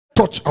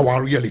touch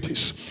our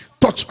realities.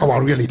 Touch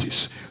our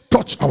realities.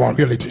 Touch our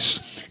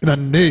realities. In the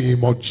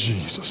name of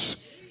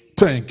Jesus.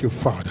 Thank you,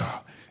 Father.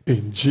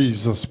 In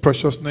Jesus'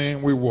 precious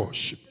name we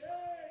worship.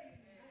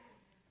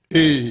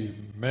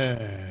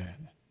 Amen.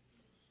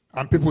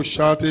 And people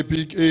shout a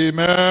big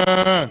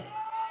amen.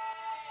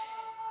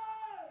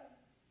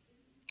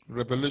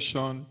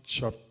 Revelation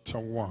chapter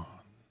 1.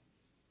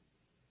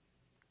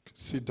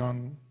 Sit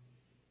down.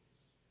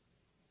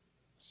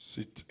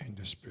 Sit in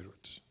the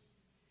Spirit.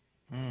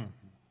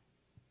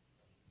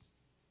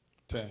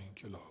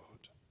 Thank you, Lord.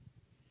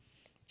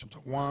 Chapter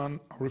 1,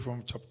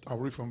 I'll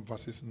read from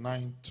verses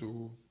 9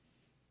 to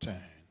 10.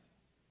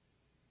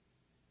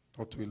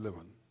 Or to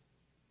 11.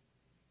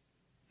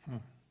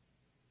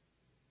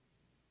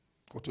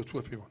 Or to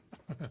 12 even.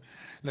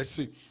 Let's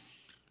see.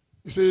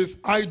 It says,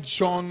 I,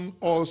 John,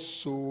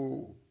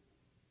 who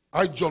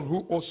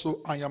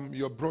also I am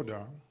your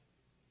brother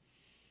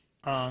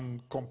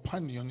and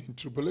companion in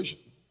tribulation,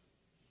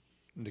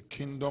 in the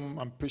kingdom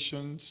and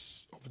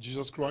patience of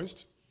Jesus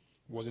Christ,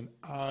 was an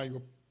eye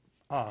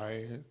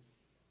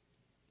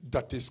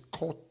that is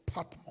called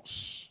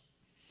Patmos,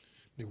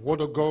 the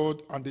word of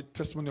God and the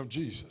testimony of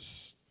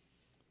Jesus.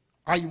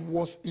 I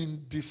was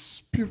in the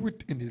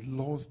Spirit in the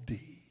Lord's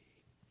day,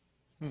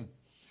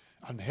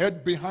 and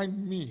heard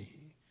behind me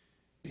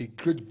a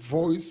great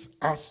voice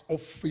as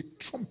of a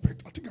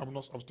trumpet. I think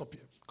I'll stop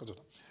here because of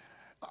that.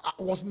 I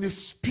was in the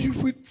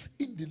Spirit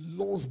in the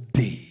Lord's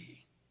day,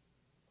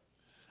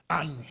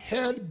 and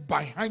heard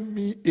behind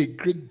me a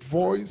great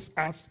voice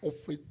as of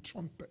a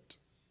trumpet.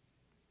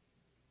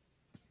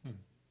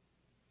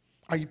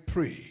 I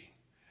pray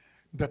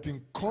that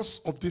in course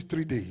of these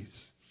 3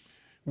 days,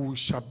 we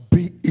shall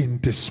be in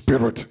the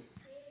Spirit.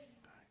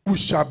 We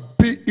shall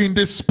be in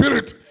the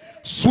Spirit,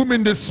 swim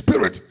in the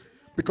Spirit.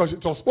 Because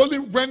it was only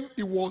when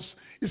it was,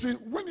 you see,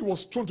 when he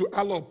was thrown to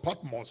Isle of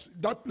Patmos,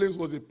 that place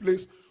was a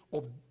place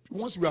of,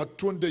 once you are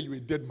thrown there, you're a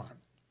dead man.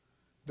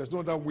 There's no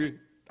other way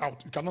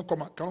out. You cannot come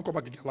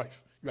back in your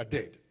life. You are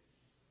dead.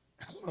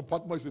 Isle of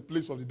Patmos is a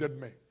place of the dead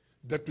men,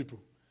 dead people.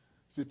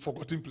 It's a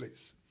forgotten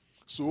place.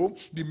 So,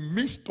 the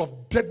midst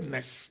of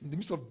deadness, the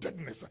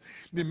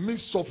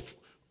midst of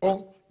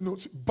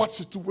bad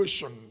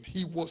situation,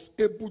 he was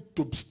able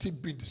to still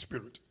be in the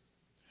Spirit.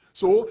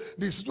 So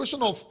the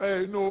situation of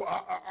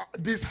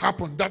this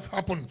happened, that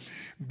happened,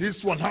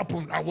 this one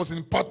happened. I was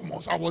in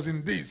Patmos, I was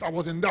in this, I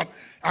was in that.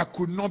 I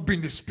could not be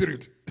in the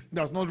Spirit.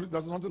 There's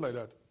nothing like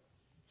that.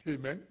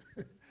 Amen.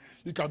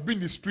 You can be in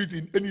the Spirit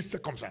in any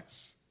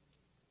circumstance.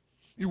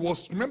 He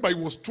was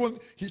thrown.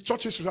 His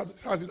church has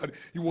it that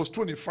he was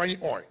thrown in frying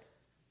oil.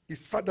 He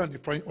sat down in the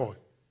frying oil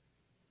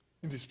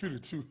in the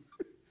Spirit too.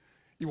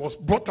 He was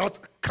brought out,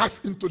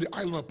 cast into the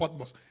island of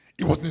Patmos.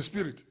 He was in the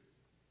Spirit.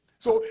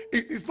 So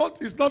it's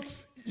not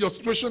your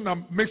situation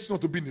that makes you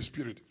not to be in the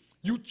Spirit.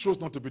 You chose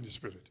not to be in the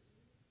Spirit.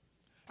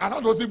 And how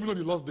does he even know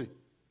the last day?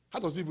 How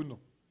does he even know?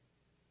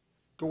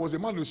 Because was a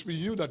man who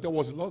knew that there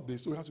was a last day,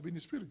 so he had to be in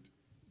the Spirit.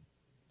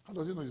 How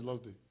does he know the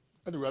last day?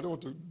 Anyway, I don't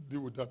want to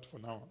deal with that for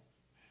now.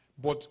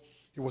 But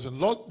he was in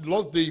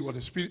last day, he was in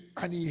the Spirit,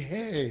 and he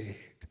heard.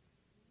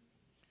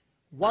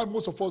 Why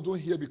most of us don't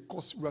hear?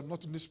 Because we are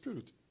not in the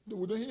Spirit. No,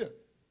 we don't hear.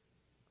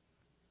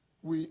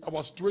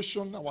 Our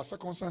situation, our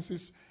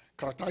circumstances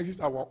characterizes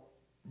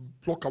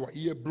block our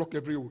ear, block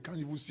everywhere. We can't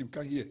even see, we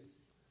can't hear.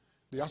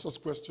 They ask us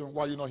question,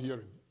 why are you not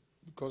hearing?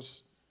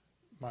 Because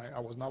I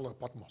was now in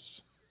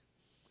Patmos.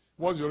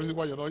 What's your reason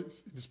why you're not in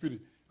the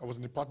Spirit? I was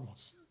in the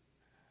Patmos.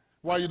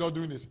 Why are you not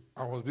doing this?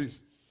 I was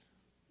this.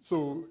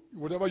 So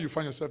whatever you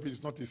find yourself in,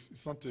 it's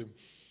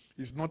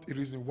not a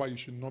reason why you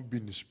should not be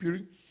in the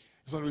Spirit.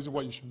 It's not a reason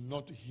why you should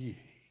not hear.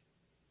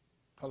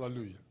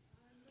 Hallelujah.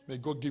 May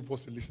God give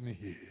us a listening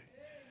ear.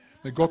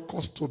 May God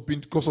cause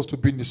us to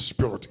be in the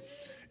Spirit,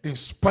 in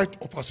spite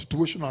of our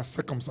situation and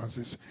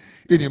circumstances,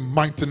 in the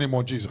mighty name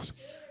of Jesus.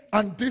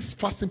 And this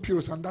fasting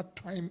period and that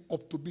time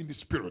of to be in the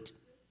Spirit,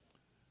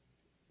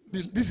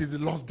 this is the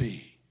last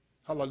day.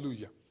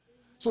 Hallelujah.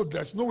 So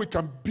there's no way you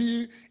can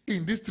be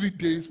in these 3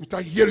 days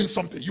without hearing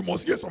something. You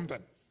must hear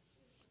something.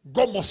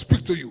 God must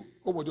speak to you.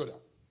 Oh, my daughter.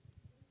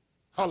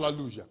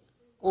 Hallelujah.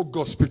 Oh,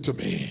 God, speak to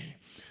me.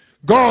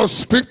 God,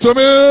 speak to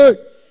me. In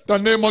the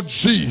name of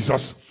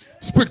Jesus.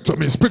 Speak to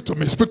me, speak to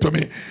me, speak to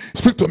me,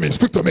 speak to me,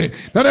 speak to me. In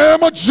the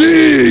name of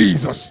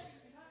Jesus.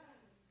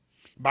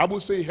 Bible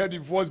says he heard a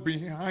voice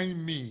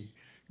behind me.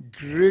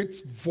 Great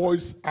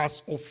voice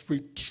as of a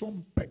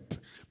trumpet.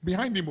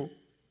 Behind him,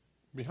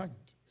 behind.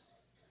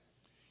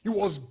 He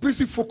was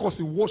busy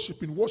focusing,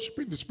 worshiping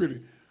the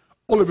Spirit.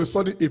 All of a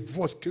sudden, a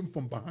voice came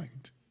from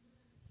behind.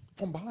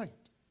 From behind.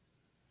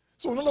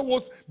 So in other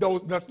words,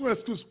 there's no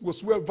excuse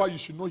whatsoever you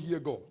should not hear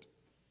God.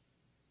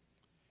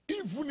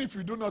 Even if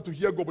you don't know how to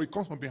hear God, but it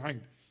comes from behind,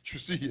 you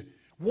should still hear.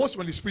 Once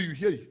when the Spirit, you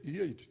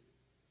hear it.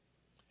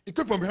 It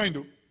came from behind,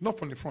 though, not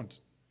from the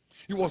front.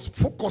 He was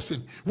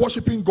focusing,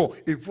 worshiping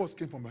God. A voice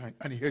came from behind,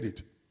 and he heard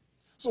it.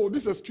 So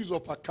this excuse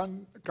of I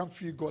can't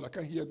feel God, I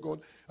can't hear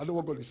God, I don't know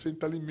what God is saying,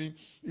 telling me,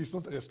 it's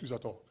not an excuse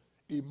at all.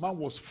 A man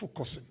was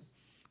focusing,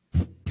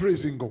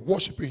 praising God,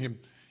 worshiping him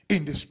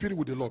in the spirit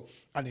with the Lord,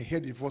 and he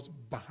heard a voice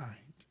behind.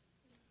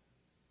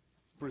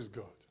 Praise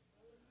God.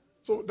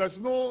 So there's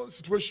no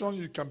situation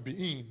you can be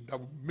in that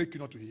will make you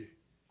not to hear.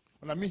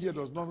 When I mean hear,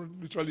 does not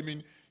literally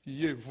mean you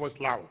hear a voice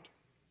loud.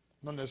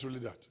 Not necessarily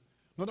that.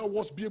 In other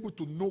words, be able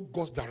to know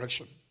God's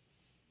direction.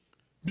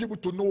 Be able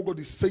to know what God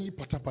is saying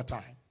per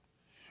time.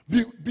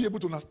 Be able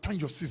to understand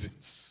your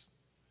seasons.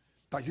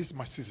 That this is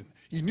my season.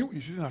 He knew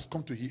his season has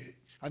come to hear,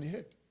 and he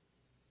heard.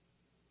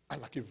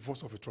 And like a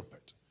voice of a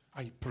trumpet,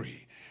 I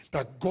pray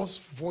that God's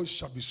voice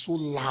shall be so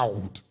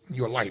loud in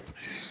your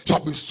life,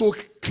 shall be so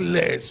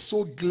clear,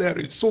 so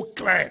glaring, so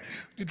clear,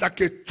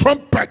 like a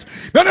trumpet.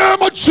 In the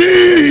name of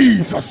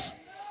Jesus.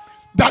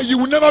 That you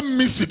will never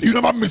miss it. You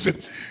never miss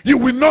it. You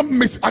will not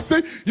miss it. I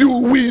say you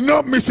will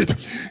not miss it.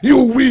 You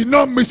will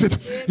not miss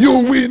it. You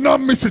will not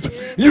miss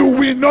it. You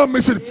will not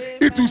miss it.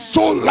 It is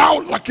so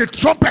loud like a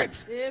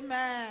trumpet.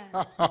 Amen.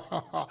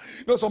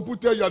 You know, some people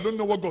tell you, I don't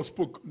know what God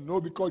spoke. No,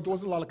 because it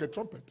wasn't loud like a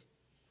trumpet.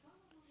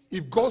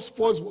 If God's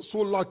voice was so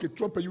loud like a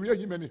trumpet, you hear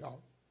him anyhow.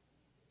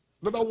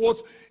 In other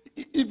words,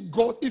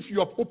 if you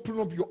have opened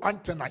up your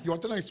antenna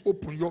is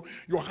open,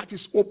 your heart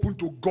is open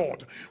to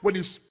God. When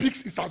he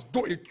speaks, it's as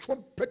though a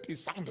trumpet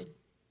is sounding.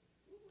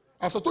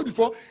 As I told you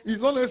before,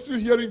 it's not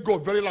necessarily hearing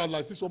God very loud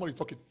like somebody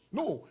talking.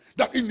 No,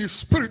 that in his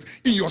spirit,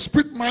 in your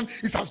spirit man,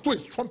 it's as though a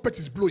trumpet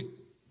is blowing.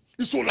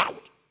 It's so loud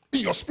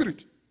in your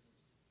spirit.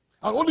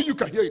 And only you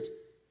can hear it.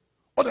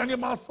 All the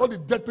animals, all the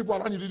dead people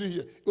around you didn't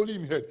hear. Only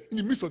him heard. In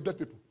the midst of dead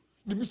people.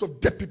 In the midst of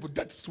dead people,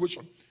 dead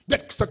situation,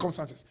 dead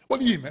circumstances.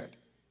 Only him heard.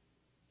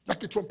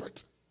 Like a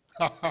trumpet.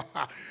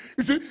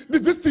 You see,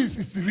 this thing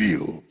is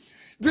real.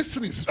 This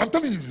thing is, I'm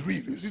telling you, it's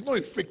real. It's not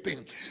a fake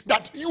thing.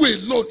 That you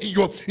alone in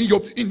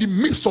the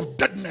midst of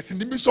deadness, in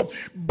the midst of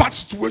bad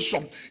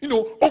situation,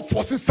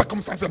 unforeseen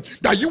circumstances,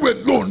 that you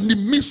alone in the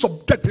midst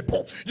of dead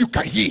people, you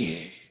can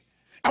hear.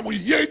 And when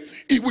you hear it,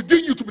 it will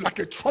need you to be like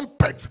a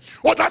trumpet.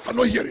 Others are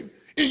not hearing.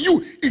 In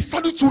you, it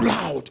sounded too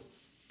loud.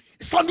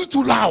 It sounded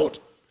too loud.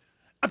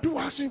 And people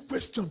are asking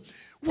questions.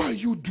 Why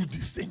you do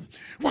this thing?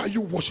 Why are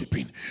you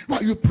worshiping? Why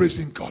are you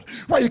praising God?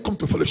 Why you come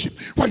to fellowship?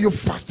 Why are you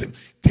fasting?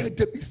 Tell them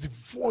the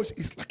voice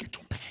is like a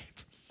trumpet.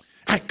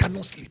 I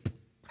cannot sleep.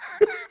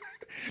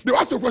 They will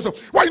ask you a question.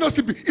 Why are you not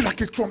sleeping? It's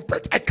like a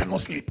trumpet. I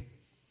cannot sleep.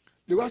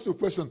 They will ask you a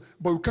question,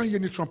 but you can't hear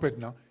any trumpet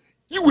now.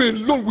 You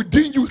alone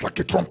within you is like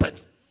a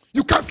trumpet.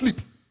 You can't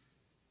sleep.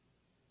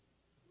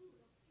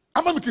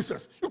 I'm not making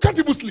sense. You can't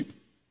even sleep.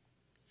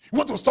 You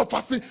want to stop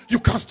fasting?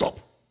 You can't stop.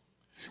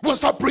 You want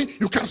to start praying?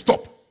 You can't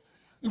stop.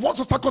 You want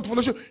to start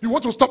contemplation, you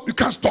want to stop, you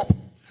can't stop.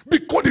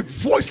 Because the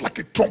voice like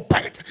a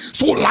trumpet,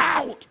 so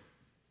loud.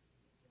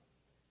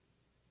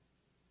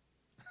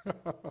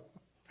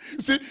 You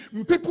see,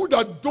 people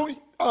that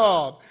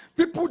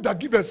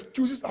give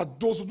excuses are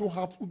those who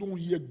don't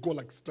hear God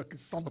like the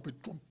sound of a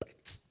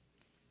trumpet.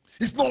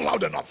 It's not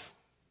loud enough.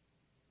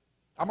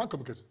 Am I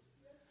communicating?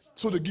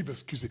 So they give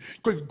excuses.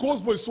 Because if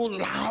God's voice is so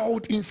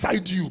loud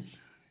inside you,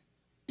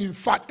 in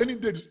fact, any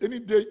day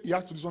he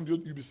has to do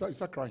something, you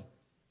start crying.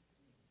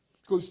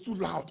 Because it's too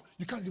loud.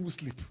 You can't even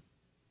sleep.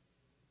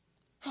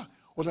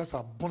 Others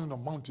are born on a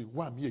mountain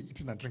while I'm here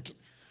eating and drinking.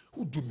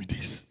 Who do me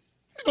this?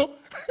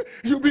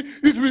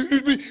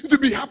 It will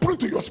be happening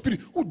to your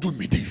spirit. Who do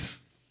me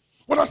this?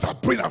 Others are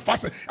praying and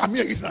fasting. I'm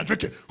here eating and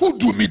drinking. Who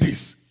do me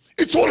this?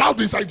 It's so loud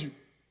inside you.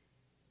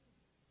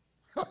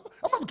 Am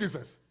I making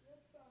sense?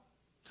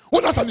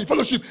 Others are in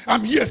fellowship.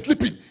 I'm here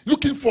sleeping,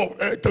 looking for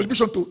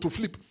television to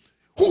flip.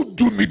 Who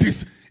do me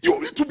this?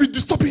 It will be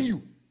disturbing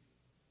you.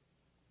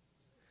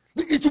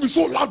 It will be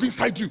so loud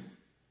inside you.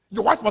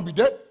 Your wife might be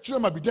there,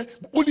 children might be there,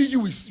 but only you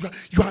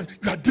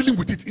are dealing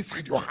with it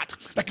inside your heart,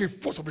 like a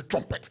force of a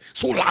trumpet,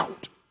 so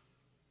loud.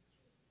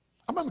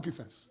 Am I making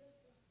sense?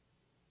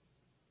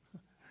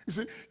 You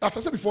see, as I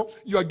said before,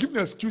 you are giving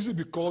excuses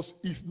because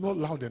it's not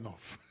loud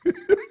enough.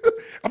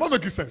 Am I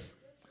making sense?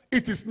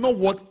 It is not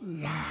what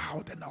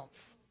loud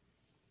enough.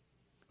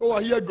 Oh,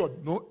 I hear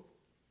God. No.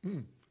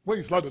 When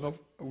it's loud enough,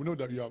 we know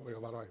that you have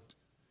arrived.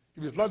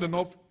 If it's loud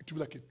enough, it will be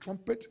like a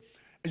trumpet.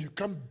 And you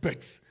can't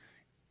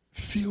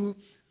feel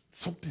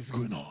something's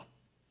going on.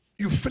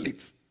 You feel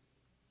it.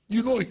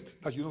 You know it.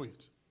 That you know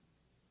it.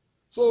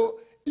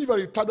 So if a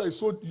retarded is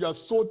so, you are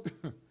so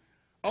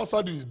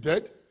outside you is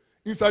dead,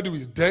 inside you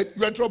is dead,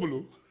 you are in trouble.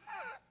 Oh?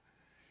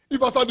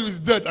 If outside you is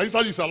dead and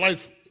inside you is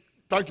alive,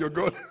 thank your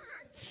God.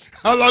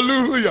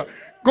 Hallelujah.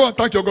 Go and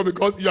thank your God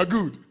because you are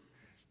good.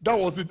 That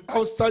was it.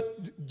 Outside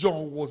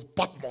John was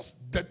Patmos,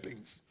 dead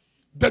things,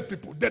 dead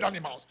people, dead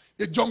animals,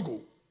 a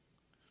jungle.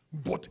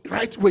 But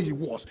right where he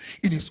was,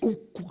 in his own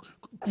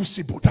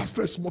crucible, that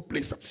very small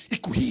place, he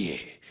could hear.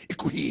 He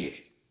could hear.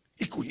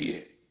 He could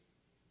hear.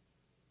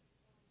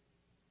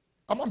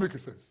 Am I making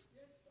sense?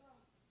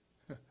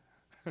 Yes,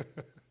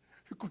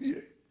 he could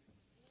hear.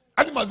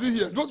 Animals in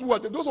here, those who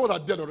are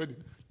dead already.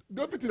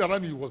 Everything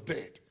around him was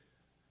dead.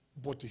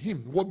 But to him,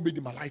 what made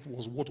him alive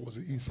was what was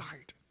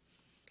inside.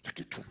 Like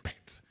a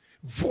trumpet.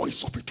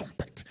 Voice of a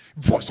trumpet.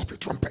 Voice of a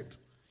trumpet.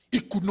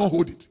 He could not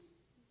hold it.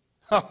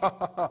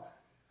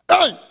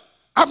 Hey!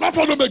 I'm not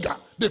from Omega,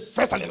 the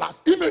first and the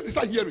last. He made this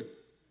hearing.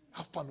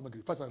 Have fun, no matter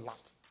first and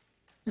last.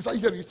 It's like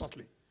hearing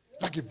instantly,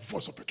 like a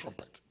voice of a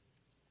trumpet.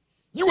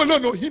 You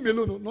alone, no, him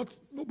alone, no, not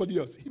nobody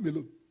else, him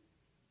alone.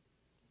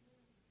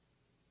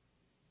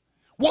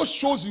 What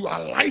shows you are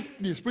alive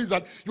in the spirit is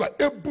that you are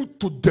able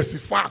to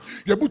decipher,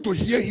 you're able to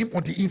hear him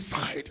on the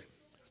inside,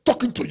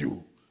 talking to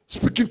you,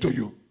 speaking to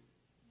you.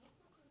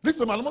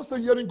 Listen, I'm not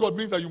saying hearing God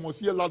means that you must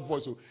hear a loud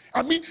voice.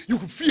 I mean, you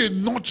could feel a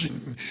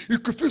nudging, you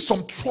could feel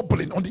some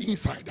troubling on the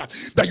inside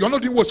that you're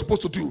not doing what you're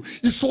supposed to do.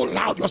 It's so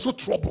loud, you're so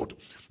troubled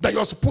that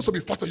you're supposed to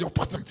be fasting, you're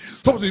fasting.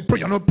 Supposed to be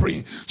praying, you're not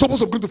praying.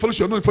 Supposed to go to fellowship,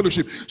 you're not in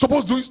fellowship.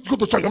 Supposed to go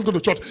to church, you're not going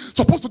to church.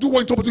 Supposed to do what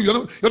you're supposed to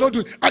do, you're not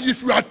doing. And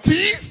if you are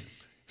teased,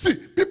 see,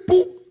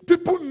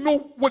 people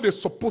know what they're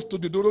supposed to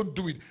do, they don't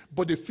do it,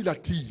 but they feel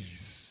at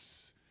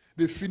ease.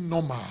 They feel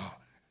normal.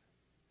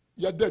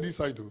 You're dead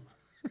inside though.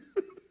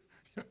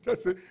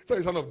 That's a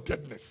sign of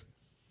deadness.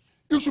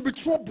 You should be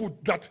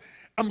troubled that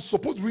I'm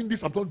supposed to do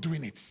this, I'm not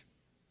doing it.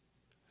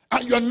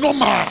 And you're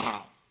normal.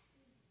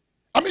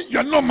 I mean,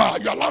 you're normal,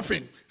 you're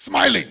laughing,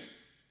 smiling.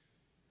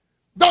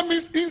 That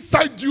means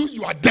inside you,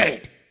 you are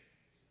dead.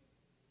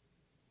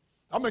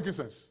 That making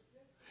sense?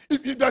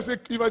 If there's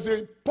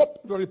a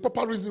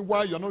proper reason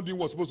why you're not doing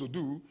what you're supposed to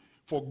do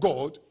for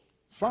God,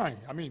 fine.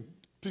 I mean,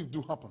 things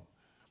do happen.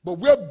 But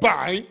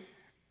whereby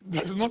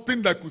there's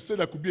nothing that could say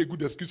that could be a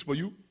good excuse for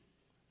you,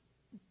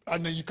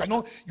 and then you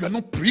are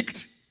not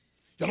pricked,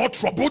 you're not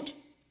troubled,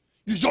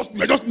 you're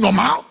just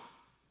normal.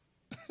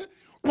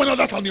 When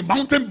others are on the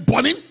mountain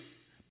burning,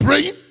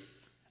 praying,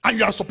 and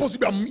you are supposed to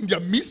be in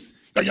their midst,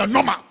 and you're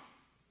normal.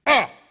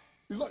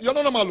 You're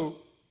not normal.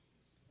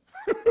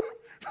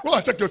 Go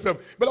and check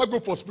yourself. Better go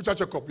for spiritual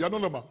checkup. You're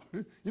not normal.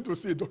 You need to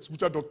see a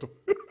spiritual doctor.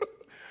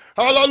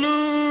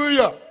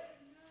 Hallelujah.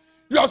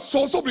 You are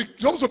supposed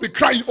to be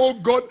crying, oh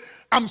God,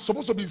 I'm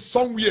supposed to be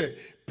somewhere.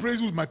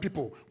 Praise with my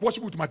people,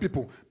 worship with my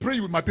people, pray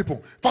with my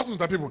people, fasting with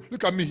my people.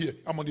 Look at me here.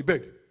 I'm on the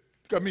bed.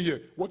 Look at me here.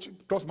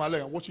 Cross my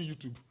leg. I'm watching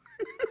YouTube.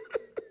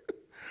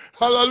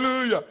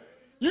 Hallelujah.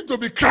 You need to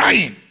be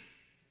crying.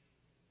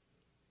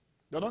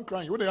 You're not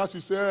crying. When they ask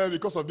you, say,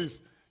 because of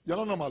this, you're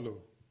not normal, Lord.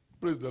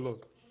 Praise the Lord.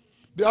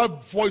 Their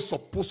voice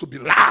supposed to be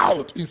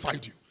loud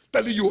inside you,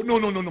 telling you, no,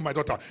 my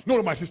daughter,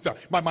 no, my sister,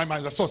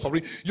 my son,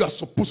 sorry, you are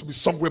supposed to be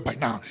somewhere by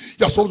now.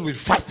 You are supposed to be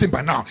fasting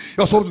by now.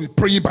 You are supposed to be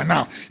praying by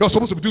now. You are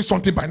supposed to be doing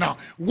something by now.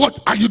 What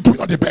are you doing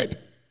on the bed?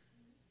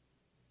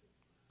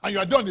 And you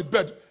are there on the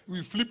bed,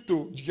 we flip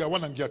to gear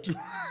 1 and gear 2.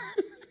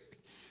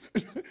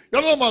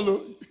 You're not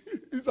normal.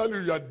 Inside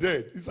you are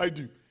dead. Inside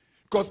you.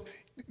 Because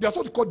there's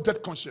what we call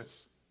dead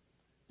conscience.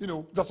 You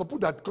know, they're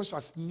supposed that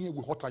conscience near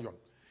with hot iron.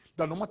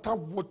 That no matter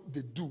what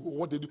they do or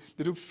what they do,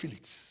 they don't feel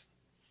it.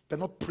 They're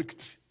not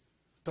pricked.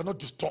 They're not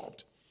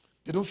disturbed.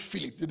 They don't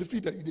feel it. They don't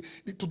feel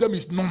that to them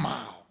it's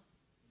normal.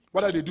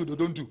 Whatever they do, they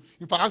don't do.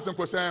 If I ask them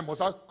question,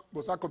 must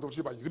I come to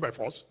worship? Is it by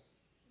force?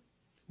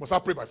 Must I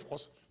pray by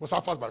force? Must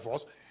I fast by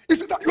force?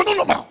 Is it that you're not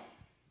normal?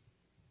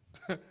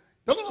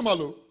 You're not normal,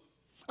 though.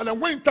 And then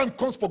when time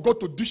comes for God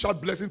to dish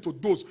out blessings to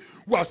those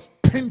who have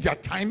spent their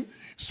time,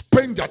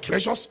 spend their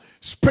treasures,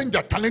 spend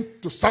their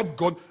talent to serve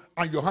God,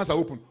 and your hands are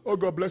open. Oh,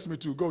 God bless me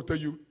too. God will tell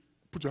you,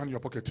 put your hand in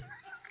your pocket.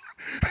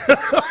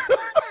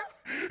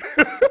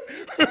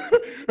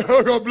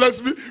 Oh, God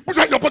bless me. Put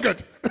your hand in your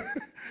pocket.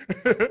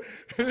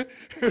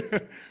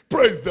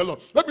 Praise the Lord.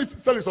 Let me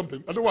tell you something.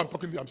 I don't know why I'm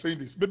talking. I'm saying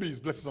this. Maybe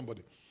it's blessing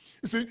somebody.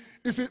 You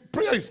see,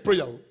 prayer is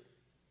prayer.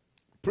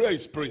 Prayer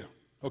is prayer.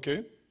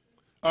 Okay?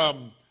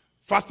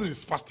 Fasting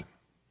is fasting.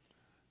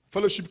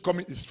 Fellowship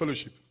coming is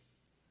fellowship.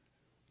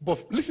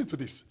 But listen to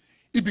this.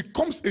 It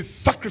becomes a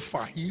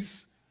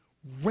sacrifice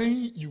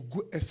when you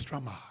go extra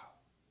mile.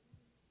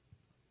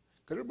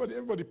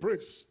 Everybody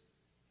prays.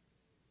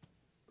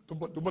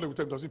 Nobody will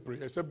tell them doesn't pray,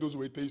 except those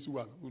who are atheists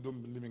who don't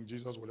believe in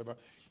Jesus or whatever.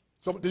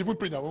 Some they even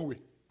pray in their own way.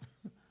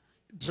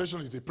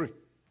 Tradition is they pray.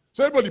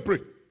 So everybody pray.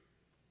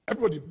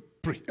 Everybody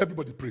pray.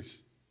 Everybody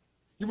prays.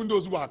 Even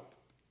those who are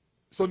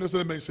so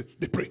necessarily say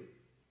they pray.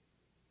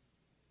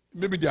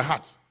 Maybe in their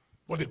hearts,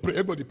 but they pray.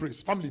 Everybody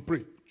prays. Family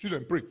pray.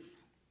 Children pray.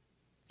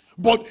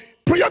 But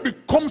prayer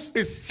becomes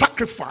a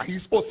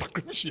sacrifice or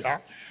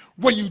sacrificial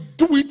when you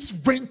do it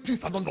when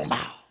things are not normal.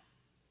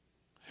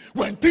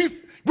 When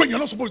you're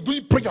not supposed to do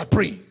it, pray, you are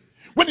praying.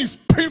 When it's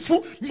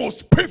painful,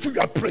 most painful,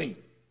 you are praying. It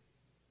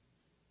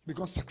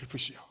becomes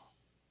sacrificial.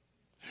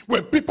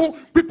 When people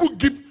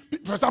give,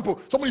 for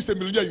example, somebody is a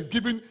millionaire, he's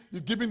giving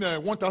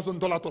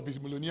 $1,000 of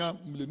his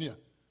millionaire.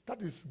 That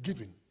is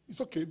giving.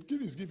 It's okay.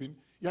 Giving is giving.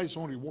 Yeah, it's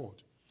own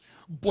reward.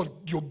 But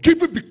your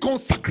giving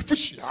becomes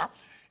sacrificial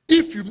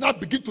if you now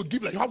begin to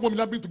give, like you have 1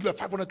 million, begin to give like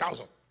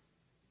 500,000.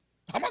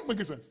 How much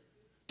making sense?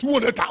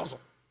 200,000.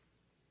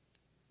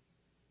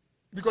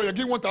 Because you're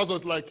giving 1,000,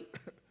 it's like,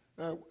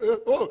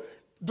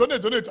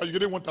 donate, and you're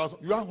getting 1,000.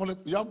 You have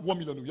 1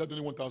 million, you are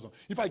doing 1,000.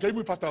 If I give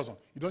you 5,000,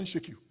 it doesn't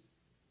shake you.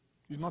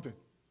 It's nothing.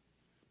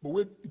 But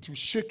when it will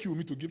shake you,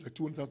 me to give like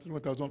 200,000,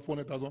 300,000,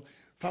 400,000,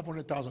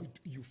 500,000,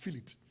 you feel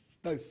it.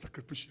 That is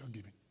sacrificial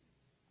giving.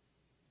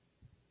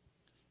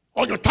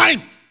 Or your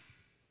time.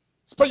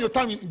 Spend your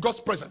time in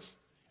God's presence.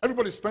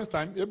 Everybody spends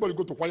time. Everybody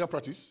go to choir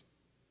practice.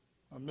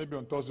 and maybe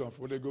on Thursday and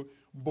Friday go.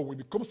 But when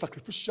you become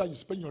sacrificial, you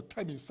spend your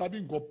time in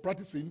serving God,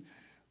 practicing,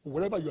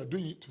 whatever you are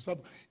doing to serve.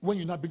 When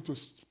you're not being to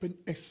spend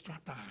extra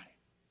time,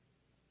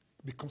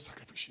 become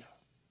sacrificial.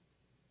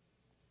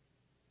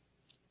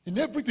 In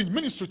everything,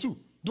 ministry too.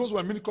 Those who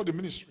are called the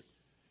ministry.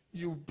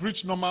 You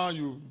preach normal,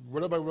 you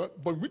whatever,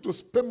 but we need to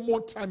spend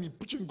more time in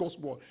preaching God's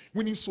word,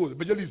 winning souls,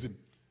 evangelism.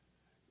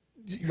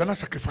 You are not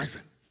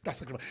sacrificing. That's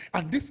sacrifice.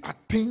 And these are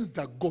things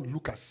that God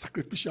look at,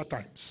 sacrificial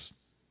times.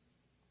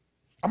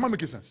 Am I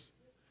making sense?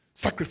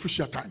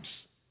 Sacrificial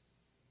times.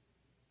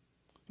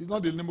 It's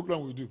not the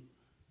Nemogram we do.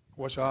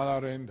 What shall I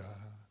render?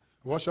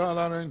 What shall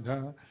I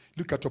render?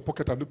 Look at your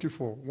pocket. I'm looking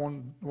for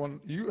one.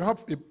 You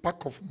have a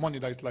pack of money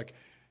that is like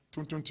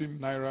 20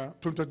 naira,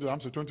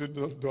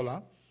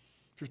 $20,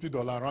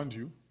 $50 around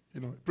you.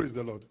 You know, praise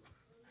the Lord.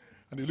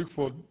 And you look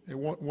for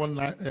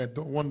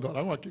 $1.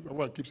 I want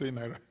to keep saying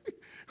naira.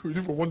 You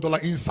look for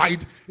 $1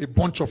 inside a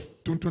bunch of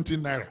 20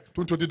 naira,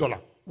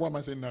 $20. Why am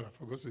I saying naira?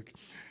 For God's sake,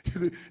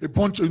 a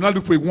bunch. You now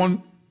look for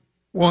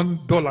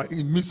 $1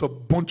 in midst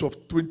of bunch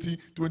of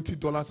 $20 and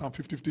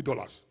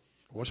 $50.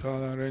 What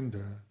shall I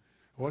render?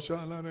 What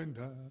shall I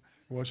render?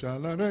 What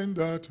shall I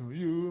render to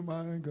you,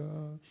 my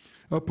God?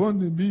 Upon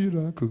the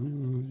miracle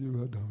you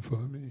have done for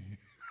me.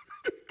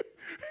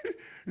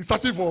 He's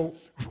searching for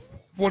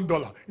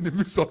 $1 in the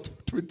midst of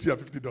 $20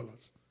 and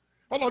 $50.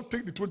 Why not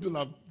take the 20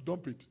 and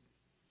dump it?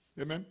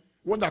 Amen.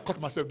 One day I caught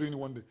myself doing it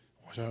one day.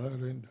 What shall I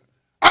render?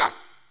 I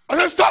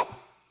said, stop!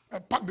 I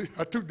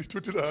took the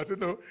 $20. I said,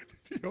 no.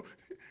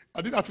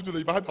 I didn't have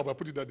 $50. If I had, I would have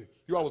put it that day.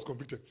 I was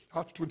convicted. I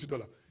have $20. In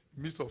the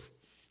midst of,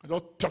 I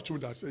just touched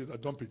it. I said, I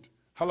dump it.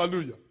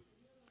 Hallelujah.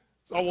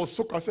 So I was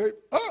shocked. I said,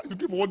 you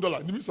give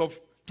 $1 in the midst of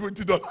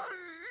 $20.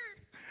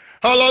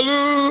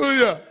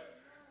 Hallelujah.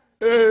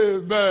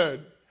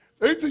 Amen.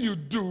 Anything you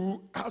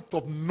do out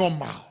of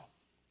normal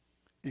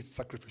is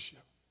sacrificial.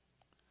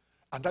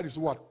 And that is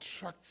what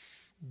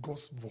attracts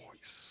God's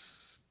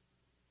voice.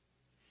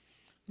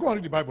 Go and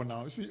read the Bible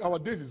now. You see, our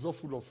days is all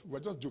full of, we're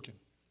just joking.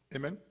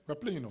 Amen? We're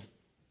playing now.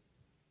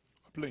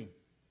 We're playing.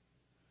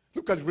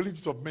 Look at the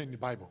religions of men in the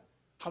Bible.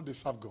 How they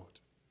serve God.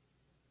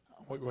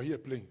 We're here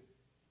playing.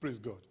 Praise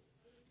God.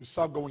 You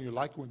serve God when you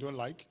like, when you don't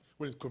like.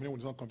 When it's convenient, when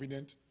it's not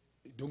convenient.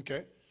 You don't care.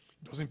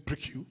 It doesn't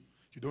prick you.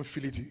 You don't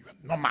feel it. You're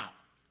normal.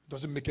 It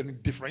doesn't make any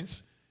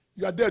difference.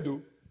 You are dead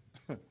though.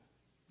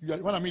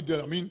 When I mean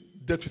dead, I mean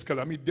dead physically.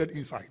 I mean dead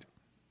inside.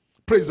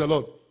 Praise the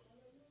Lord.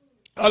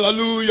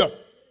 Hallelujah.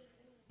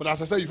 But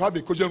as I said, if you have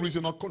a cogent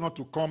reason not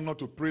to come, not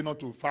to pray, not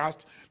to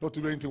fast, not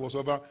to do anything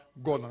whatsoever,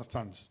 God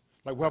understands.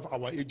 Like we have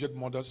our aged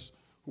mothers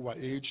who are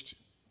aged.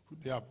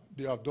 They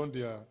have done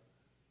a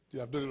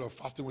lot of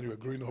fasting when they were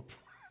growing up.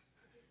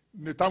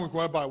 The time will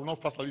come by, I will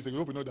not fast like this again. You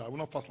hope you know that. I will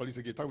not fast like this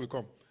again. The time will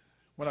come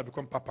when I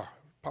become Papa,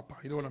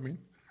 you know what I mean?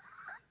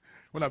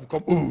 When I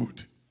become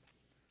old,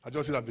 I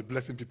just say I'm the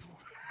blessing people.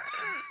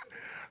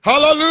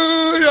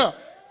 Hallelujah!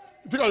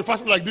 You think I'll be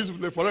fasting like this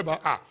forever?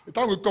 The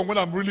time will come when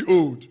I'm really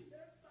old.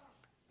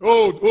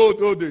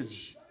 Old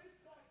age.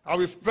 I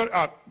will very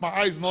my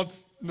eyes not,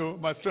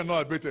 my strength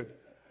not abated.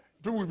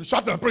 People will be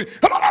shouting and praying.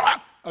 I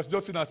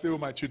just sit and say, oh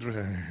my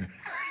children.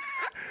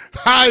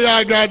 Because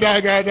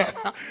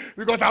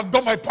I've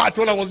done my part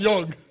when I was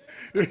young.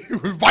 You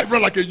will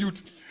vibrate like a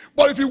youth.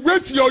 But if you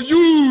waste your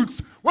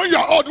youth, when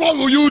you're old, what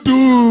will you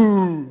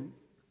do?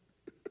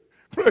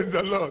 Praise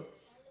the Lord.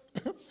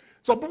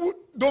 Some people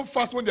don't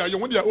fast when they are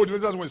young. When they are old,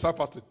 that's when they start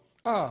fasting.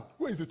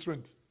 Where is the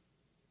strength?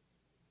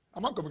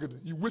 I'm not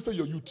communicating. You wasted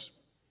your youth.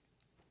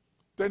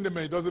 Tell them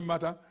it doesn't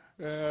matter.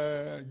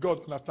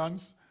 God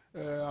understands.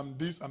 I'm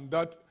this, I'm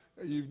that.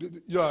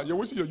 You're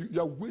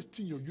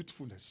wasting your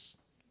youthfulness.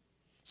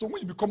 So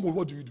when you become old,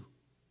 what do?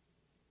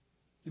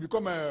 You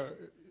become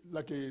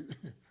like a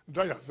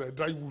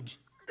dry wood.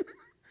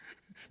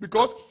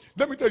 Because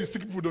let me tell you,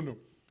 sick people don't know.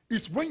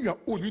 It's when you are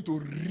old, you need to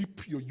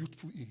reap your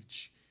youthful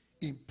age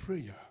in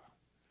prayer.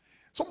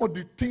 Some of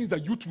the things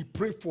that youth will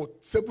pray for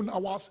 7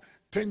 hours,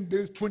 10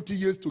 days, 20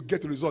 years to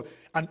get a result.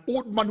 An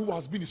old man who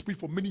has been in spirit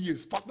for many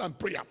years, fasting and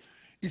prayer,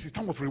 is his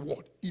time of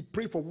reward. He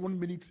prayed for 1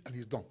 minute and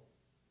he's done.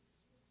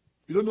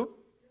 You don't know?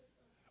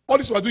 All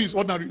this we are doing is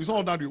ordinary. It's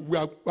not ordinary.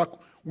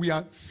 We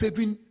are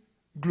saving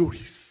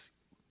glories.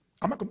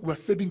 We are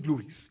saving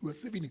glories. We are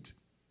saving it.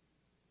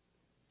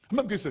 I'm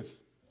not making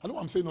sense. I know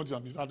what I'm saying. I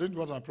don't know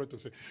what I'm trying to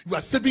say. You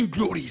are saving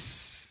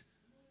glories.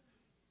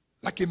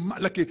 Like a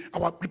prayer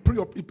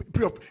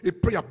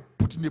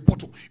put in a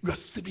bottle. You are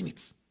saving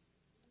it.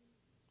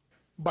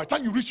 By the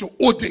time you reach your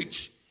old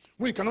age,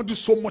 when you cannot do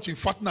so much in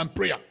fasting and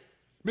prayer,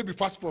 maybe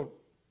fast for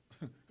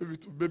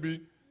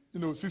maybe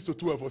 6 to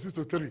 12 or 6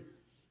 to 3,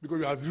 because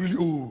you are really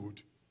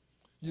old.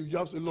 You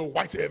have a lot of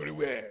white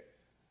everywhere,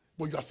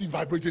 but you are still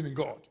vibrating in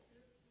God.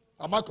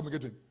 Am I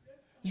communicating?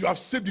 You have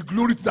saved the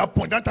glory to that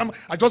point. That time,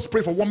 I just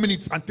pray for 1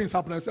 minute and things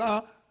happen. I say,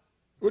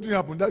 what did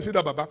happen? Say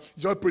that, Baba.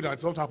 You just pray and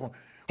something happen.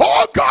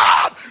 Oh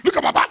God! Look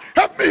at Baba!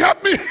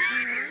 Help me!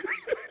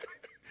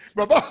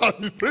 Baba has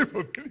been praying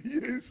for many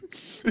years.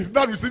 He's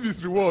not receiving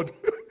his reward.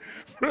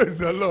 Praise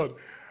the Lord.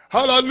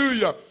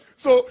 Hallelujah.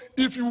 So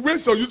if you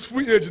waste your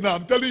youthful age now,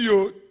 I'm telling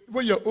you,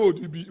 when you're old,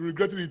 you'll be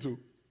regretting it too.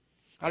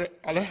 I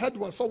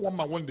saw one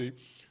man one day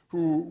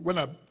who, when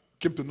I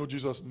came to know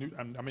Jesus, through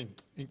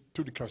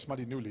the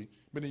charismatic newly,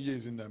 many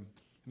years in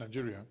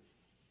Nigeria,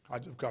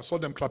 I saw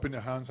them clapping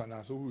their hands, and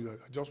I said,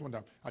 I just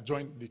wonder. I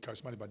joined the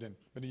charismatic by then,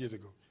 many years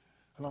ago.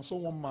 And I saw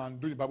one man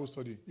during the Bible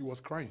study, he was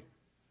crying.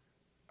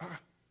 I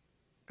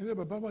said,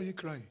 but Baba, are you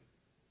crying?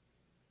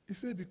 He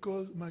said,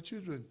 because my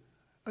children,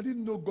 I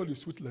didn't know God is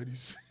sweet like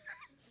this.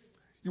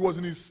 He was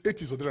in his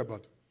 80s or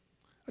thereabout.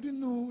 I didn't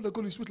know that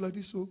God is sweet like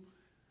this. So,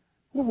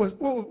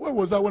 where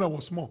was I when I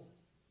was small?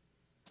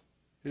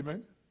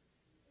 Amen.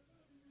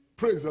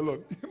 Praise the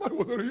Lord. The man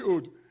was very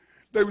old.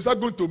 Then we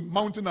started going to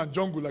mountain and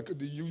jungle like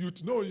the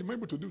youth. No, you're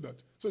able to do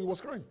that. So he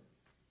was crying.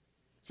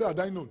 Say, had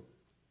I known?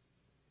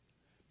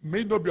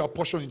 May not be our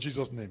portion in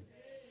Jesus' name.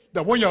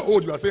 That when you're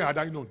old, you are saying, had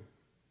I known?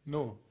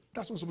 No.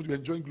 That's not supposed to be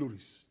enjoying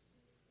glories.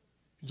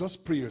 You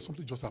just pray,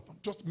 something just happened.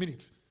 Just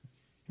minutes.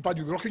 In fact,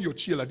 you'll be rocking your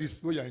chair like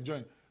this where you're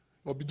enjoying.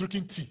 Or be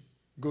drinking tea.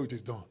 Go, it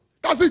is done.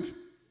 That's it.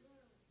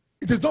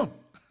 It is done.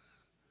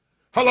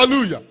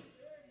 Hallelujah.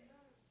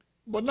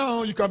 But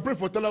now you can pray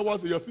for 10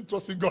 hours and you're still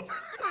trusting God.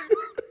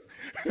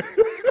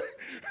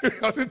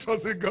 You're still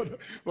trusting God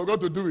for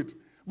God to do it.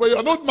 But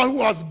you're not man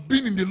who has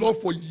been in the Lord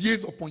for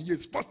years upon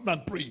years, fasting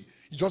and praying.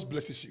 He just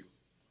blesses you.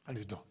 And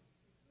it's done.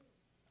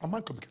 Am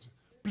I communicating?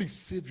 Please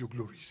save your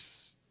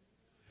glories.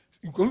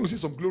 You're going to see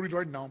some glory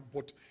right now,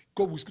 but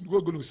God is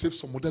going to save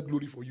some other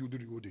glory for you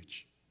during old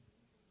age.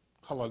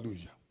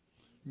 Hallelujah.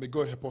 May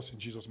God help us in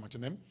Jesus' mighty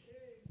name.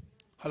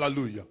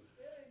 Hallelujah.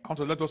 I want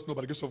to let us know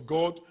by the grace of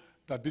God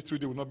that this 3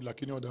 days will not be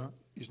like any other.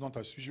 It's not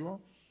as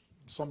usual.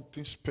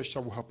 Something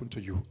special will happen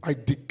to you. I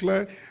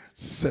declare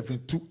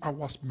 72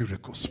 hours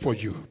miracles for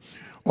you.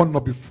 On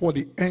or before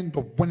the end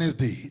of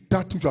Wednesday,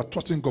 that which you are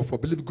trusting God for,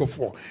 believe God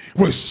for,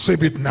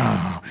 receive it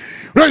now.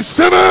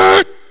 Receive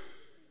it!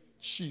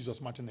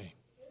 Jesus' mighty name.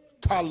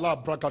 Kala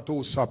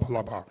brakato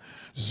sabalaba.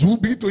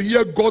 Zubi to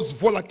hear God's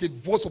voice like a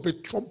voice of a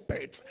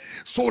trumpet.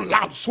 So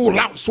loud, so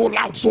loud, so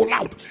loud, so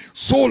loud,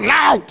 so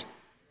loud.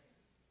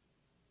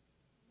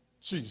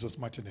 Jesus'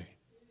 mighty name.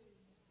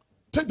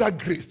 Take that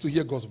grace to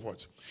hear God's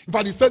voice. In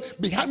fact, he said,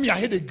 behind me I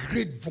heard a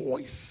great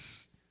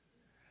voice.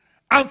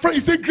 And friend,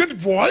 he said, great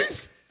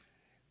voice?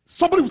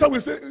 Somebody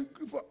will say,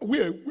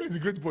 where is the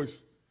great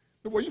voice?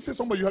 When you say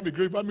somebody you have a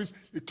great voice, that means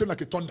it came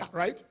like a thunder,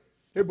 right?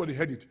 Everybody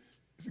heard it.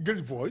 It's a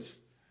great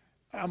voice.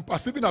 I'm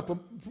perceiving that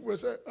people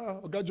say,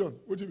 God John,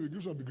 what do you mean?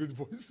 Give some great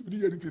voice. We didn't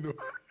hear anything,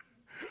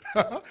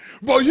 no.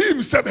 But he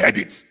himself heard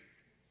it.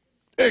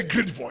 A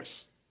great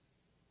voice.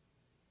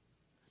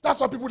 That's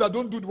why people that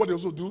don't do what they're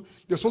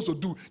supposed to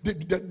do,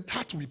 their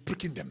heart will be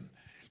pricking them.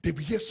 They will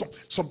hear some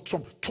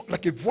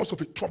like a voice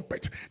of a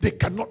trumpet. They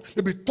cannot,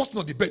 they'll be tossing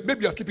on the bed.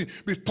 Maybe you're sleeping,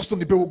 be tossing on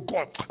the bed. Oh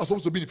God, I'm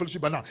supposed to be in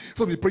fellowship by now. I'm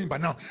supposed to be praying by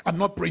now. I'm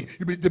not praying.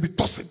 They'll be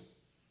tossing.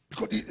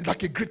 Because it's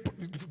like a great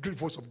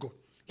voice of God.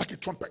 Like a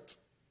trumpet.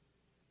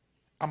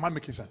 Am I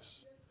making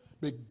sense?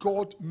 May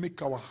God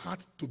make our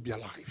heart to be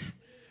alive.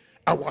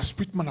 Our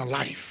spirit man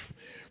alive.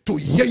 To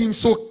hear him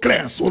so clear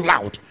and so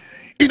loud.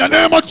 In the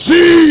name of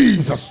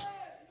Jesus.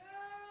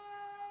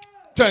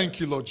 Thank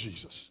you, Lord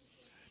Jesus.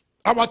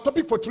 Our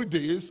topic for 3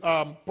 days,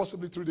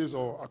 possibly 3 days,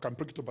 or I can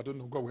break it up, I don't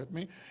know, God will help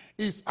me,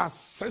 is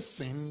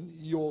assessing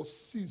your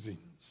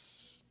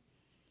seasons.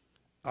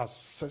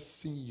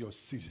 Assessing your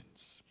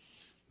seasons.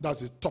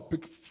 That's the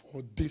topic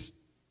for these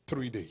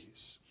 3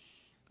 days.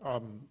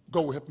 God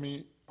will help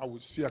me. I will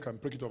see I can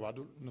break it up. I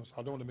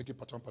don't want to make it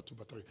part 1, part 2,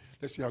 part 3.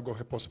 Let's see how God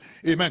help us.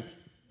 Amen.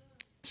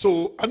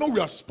 So I know we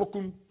have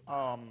spoken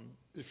a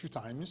few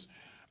times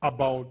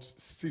about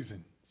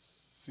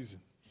seasons.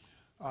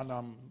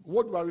 And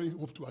what do I really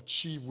hope to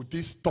achieve with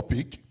this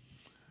topic?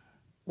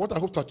 What I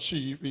hope to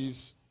achieve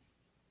is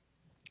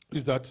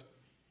that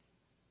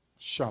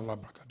Shala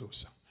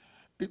Brakadosa.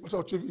 What I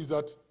achieve is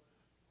that,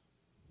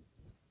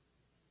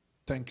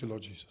 thank you,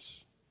 Lord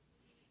Jesus.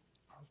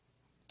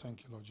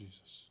 Thank you, Lord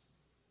Jesus.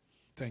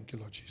 Thank you,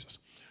 Lord Jesus.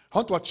 I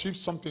want to achieve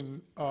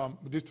something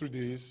with these 3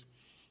 days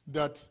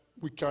that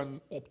we can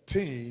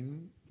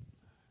obtain,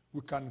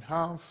 we can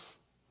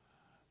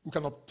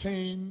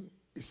obtain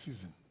a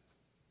season.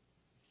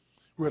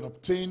 We can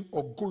obtain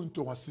or go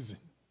into our season.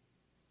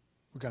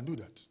 We can do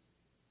that.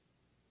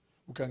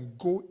 We can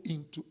go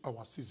into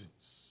our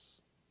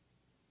seasons.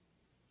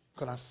 We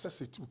can assess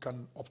it. We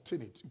can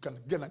obtain it. We can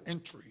get an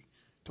entry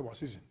to our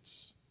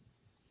seasons.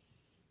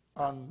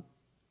 And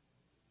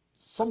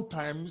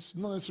sometimes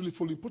not necessarily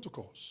following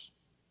protocols.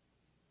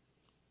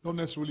 Not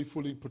necessarily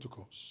following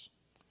protocols.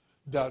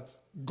 That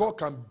God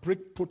can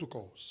break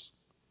protocols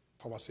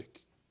for our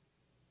sake.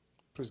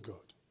 Praise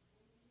God.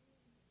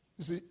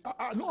 You see,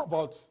 I know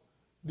about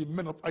the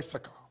men of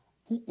Issachar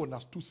who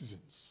understood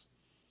seasons.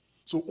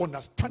 So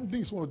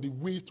understanding is one of the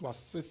ways to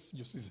assess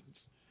your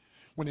seasons.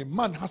 When a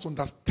man has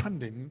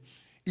understanding,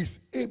 is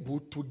able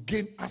to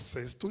gain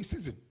access to his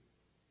season.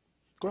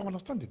 Because of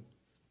understanding.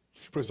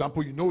 For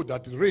example, you know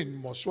that the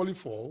rain must surely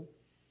fall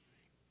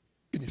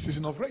in a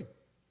season of rain.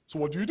 So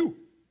what do?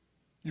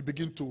 You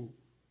begin to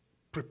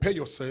prepare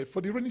yourself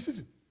for the rainy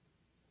season.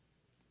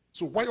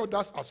 So while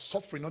others are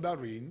suffering under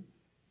rain,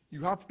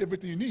 You have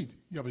everything you need.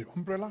 You have your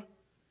umbrella,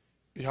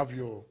 you have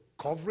your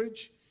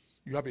coverage,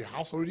 you have a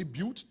house already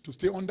built to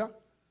stay under.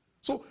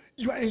 So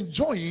you are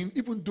enjoying,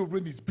 even though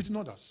rain is beating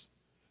others.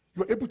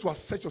 You are able to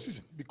assess your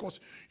season because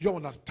you're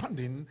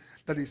understanding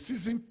that a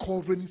season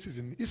called rainy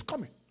season is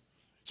coming.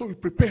 So you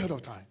prepare ahead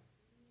of time.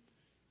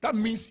 That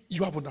means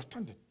you have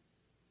understanding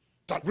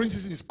that rainy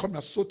season is coming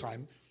at so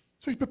time,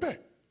 so you prepare.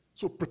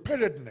 So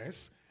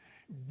preparedness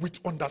with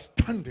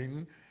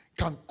understanding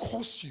can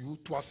cause you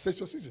to assess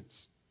your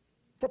seasons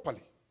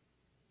properly.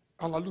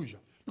 Hallelujah.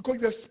 Because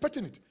you're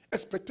expecting it.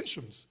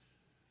 Expectations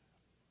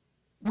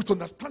with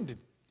understanding,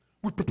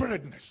 with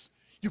preparedness,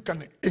 you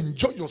can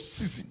enjoy your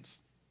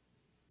seasons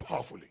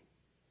powerfully.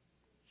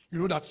 You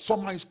know that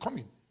summer is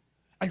coming,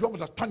 and you have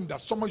understanding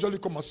that summer usually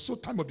comes at so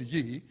time of the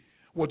year.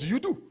 What do?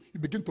 You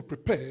begin to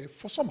prepare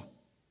for summer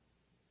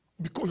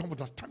because you have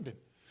understanding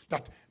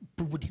that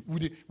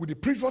with the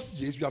previous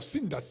years you have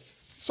seen that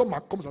summer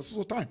comes at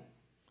so time,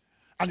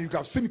 and you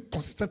have seen it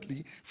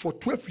consistently for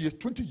 12 years,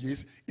 20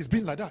 years. It's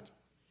been like that.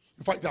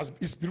 In fact,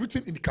 it's been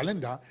written in the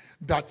calendar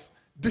that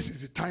this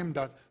is the time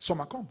that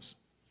summer comes.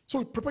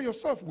 So prepare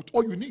yourself with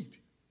all you need,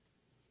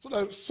 so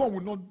that sun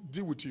will not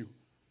deal with you.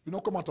 You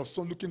don't come out of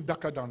sun looking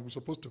darker than we're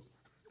supposed to.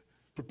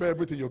 Prepare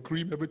everything, your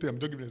cream, everything. I'm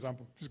just giving an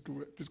example,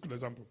 physical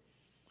example.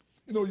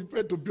 You know, you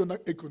prepare to be under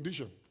air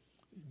condition,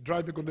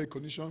 drive under air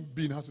condition,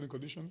 be in house in air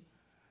condition,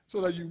 so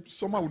that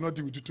summer will not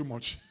deal with you too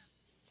much.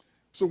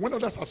 So when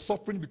others are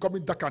suffering,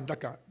 becoming darker and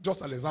darker,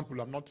 just an example,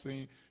 I'm not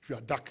saying if you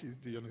are dark,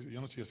 you're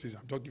not your season.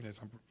 I'm just giving an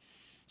example.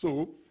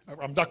 So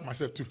I'm dark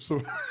myself too.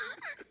 So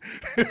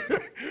I'm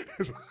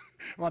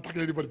not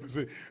attacking anybody per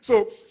se.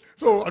 So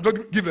I'll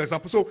just give an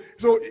example.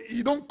 So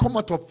you don't come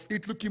out of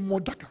it looking more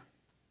darker.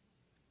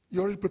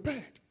 You're already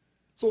prepared.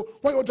 So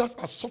while others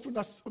are suffering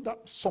that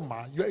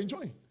summer, you're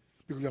enjoying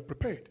because you're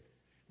prepared.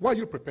 Why are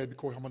you prepared?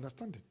 Because you have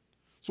understanding.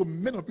 So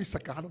men of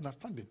Issachar had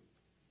understanding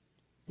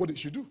what they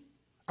should do.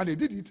 And they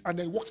did it, and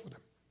then it worked for them.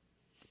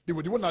 They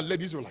were the one that led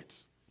the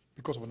Israelites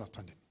because of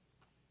understanding.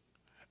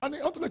 And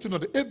I want to let you know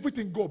that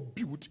everything God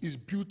built is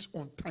built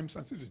on times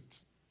and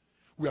seasons.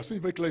 We are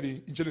seeing very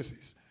clearly in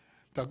Genesis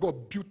that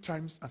God built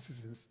times and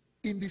seasons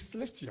in the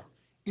celestial,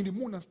 in the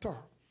moon and star.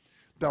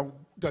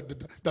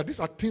 That these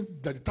are things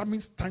that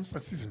determines times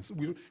and seasons.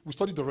 We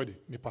studied already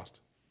in the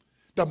past.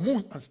 The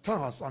moon and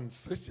stars and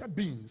celestial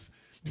beings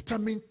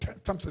determine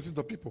times and seasons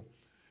of people.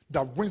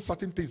 That when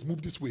certain things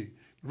move this way,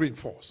 rain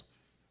falls.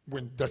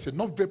 When there's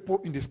enough vapor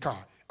in the sky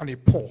and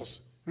it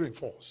pours, rain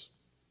falls.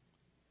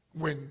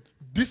 When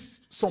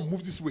this sun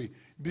moves this way,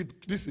 this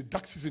is a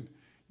dark season.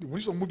 When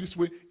this sun moves this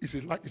way,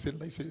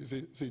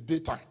 it's a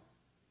daytime.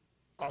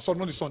 So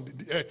not the sun,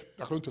 the earth,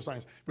 according to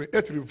science. When the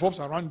earth revolves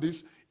around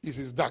this, it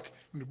is dark.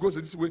 When it goes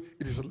this way,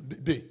 it is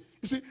day.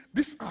 You see,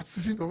 these are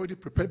seasons already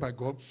prepared by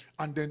God,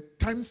 and then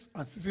times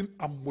and seasons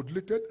are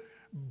modulated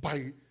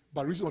by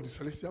reason of the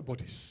celestial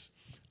bodies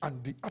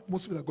and the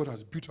atmosphere that God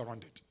has built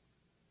around it.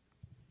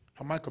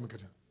 Am I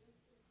communicating?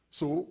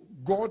 So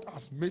God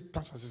has made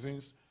times and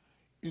seasons,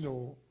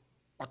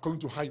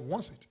 according to how He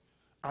wants it,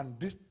 and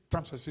these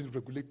times and seasons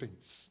regulate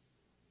things.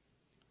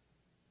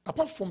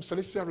 Apart from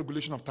celestial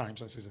regulation of times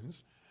and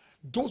seasons,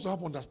 those who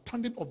have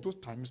understanding of those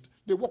times,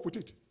 they work with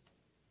it.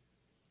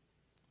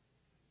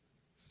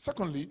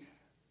 Secondly,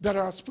 there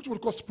are what we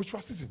call spiritual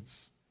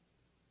seasons.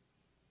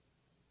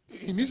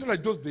 In Israel,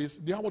 those days,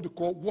 they have what they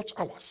call watch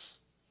hours.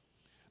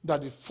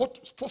 That the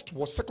first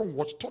watch, second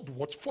watch, third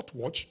watch, fourth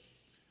watch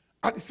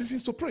are the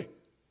seasons to pray.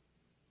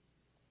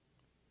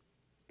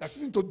 The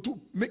seasons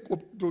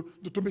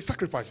to make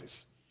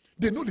sacrifices.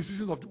 They know the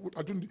seasons of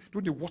during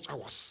the watch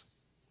hours.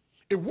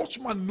 A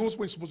watchman knows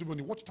when it's supposed to be on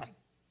the watch time.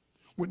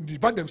 When they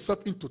divide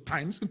themselves into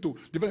times,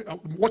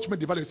 watchmen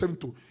divide themselves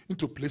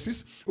into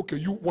places. Okay,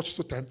 you watch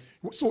the time.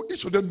 So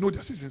each of them know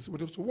their seasons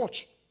when they to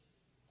watch.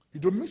 You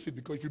don't miss it,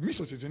 because if you miss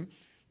your season,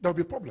 that will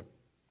be a problem.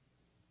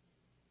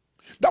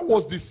 That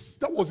was the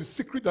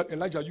secret that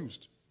Elijah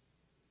used.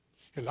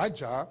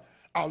 Elijah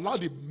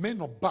allowed the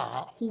men of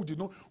Baal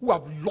who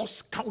have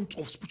lost count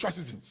of spiritual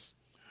seasons,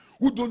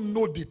 who don't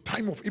know the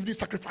time of evening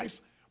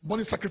sacrifice,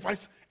 morning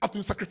sacrifice,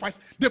 afternoon sacrifice.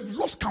 They've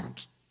lost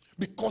count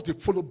because they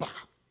follow Baal.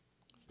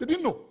 They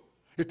didn't know.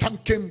 A time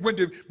came when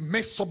they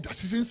messed up their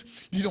seasons.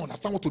 They didn't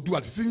understand what to do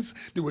at the seasons.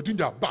 They were doing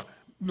their Baal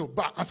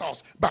answer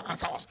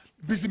house,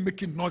 busy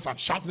making noise and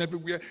shouting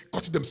everywhere,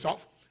 cutting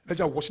themselves.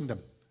 Elijah watching them.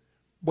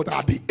 But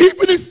at the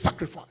evening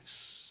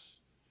sacrifice,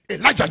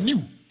 Elijah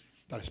knew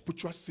that a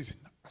spiritual season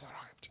has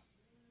arrived.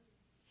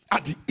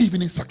 At the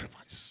evening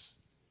sacrifice.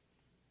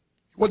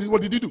 What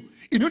did he do?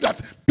 He knew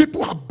that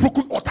people have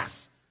broken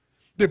altars.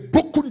 They've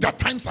broken their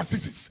times and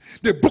seasons.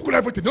 They've broken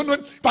everything.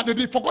 But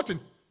they've forgotten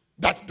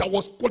that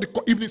was what they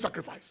call evening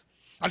sacrifice.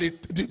 And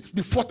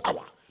the fourth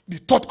hour, the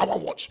third hour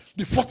watch,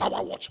 the first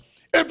hour watch.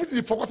 Everything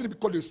they've forgotten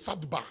because they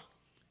served Baal.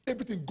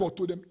 Everything God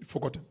told them, they've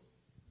forgotten.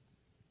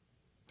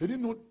 They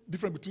didn't know the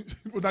difference between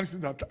ordinary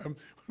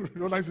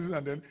season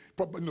and then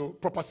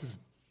proper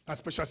season and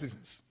special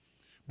seasons.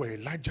 But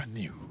Elijah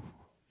knew.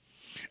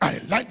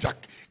 And Elijah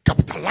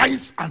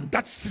capitalized on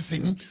that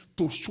season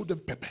to show them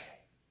pepper.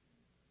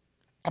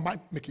 Am I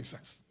making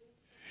sense?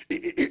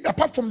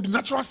 Apart from the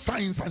natural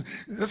signs and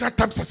natural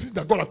times and seasons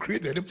that God has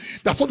created,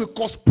 that's what we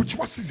call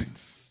spiritual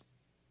seasons.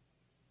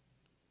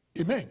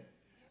 Amen.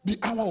 The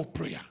hour of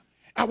prayer,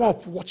 hour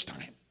of watch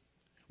time.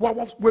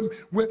 When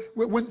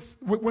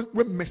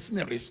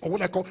mercenaries, or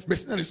what I call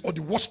mercenaries, or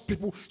the watch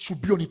people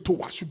should be on the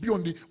tower, should be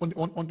on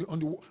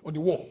the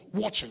wall,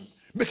 watching,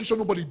 making sure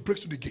nobody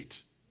breaks through the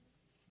gate.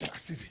 There are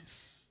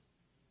seasons.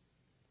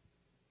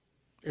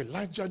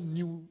 Elijah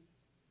knew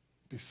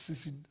the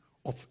season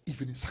of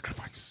evening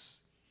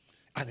sacrifice,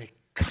 and he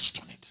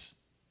catched on it.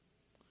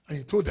 And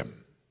he told them,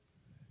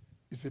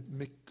 he said,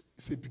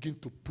 begin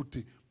to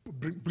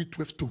bring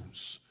 12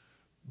 stones,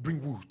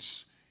 bring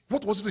woods.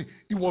 What was it?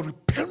 He was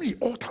repairing the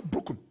altar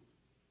broken.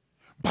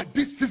 But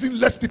this season,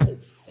 less people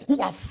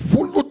who have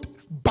followed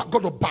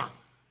God of Baal,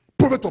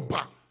 prophet of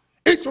Baal,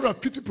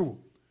 850 people.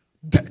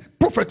 The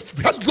prophet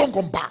had long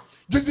on Baal.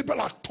 Jezebel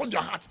has turned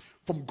their heart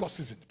from God's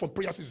season, from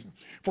prayer season,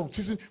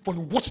 from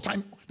the watch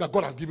time that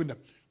God has given them.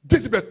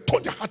 Jezebel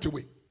turned their heart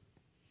away.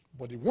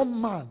 But the one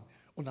man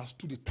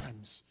understood the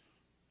times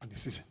and the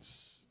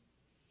seasons.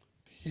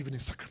 The evening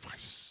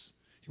sacrifice.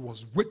 He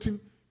was waiting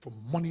from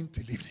morning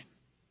till evening.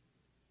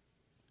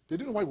 They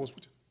didn't know why he was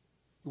waiting.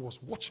 He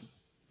was watching,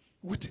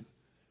 waiting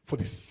for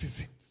the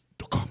season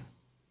to come.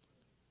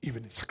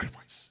 Evening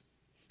sacrifice.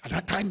 At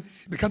that time,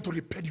 he began to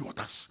repair the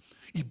altars.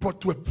 He brought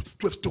 12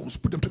 stones,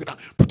 put them together,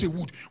 put a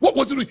wood. What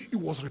was he doing? He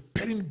was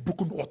repairing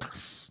broken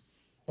altars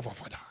of our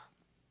Father.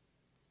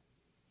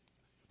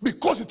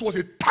 Because it was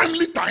a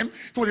timely time,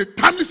 it was a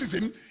timely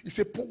season, he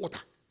said, pour water.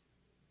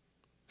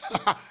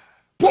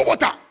 Pour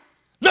water.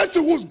 Let's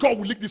see whose God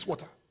will leak this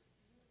water.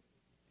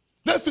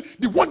 Let's see,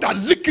 the one that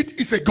leak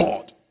it is a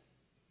God.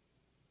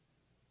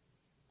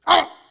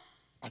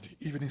 At the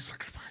evening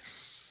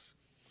sacrifice,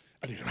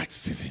 at the right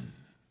season.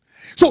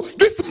 So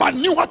this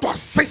man knew how to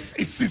assess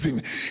his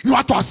season. He knew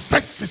how to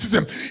assess his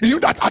season. He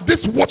knew that at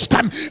this watch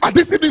time, at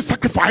this evening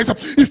sacrifice,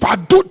 if I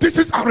do this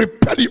is a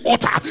repair the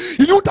altar.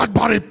 He knew that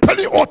by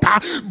repairing altar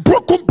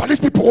broken by these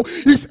people,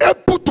 he's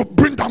able to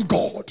bring down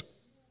God.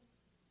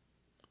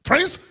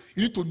 Friends,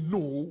 you need to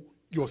know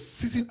your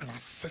season and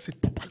assess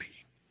it properly.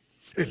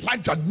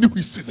 Elijah knew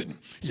his season.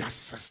 He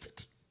assessed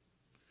it.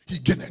 He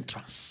gained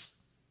entrance.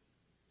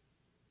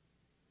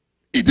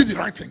 He did the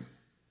right thing.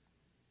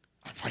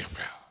 And fire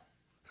fell.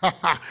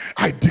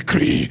 I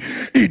decree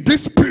in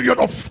this period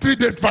of 3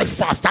 days dry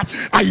fast,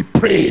 I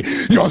pray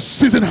your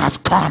season has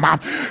come.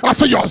 I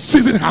say your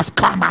season has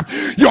come.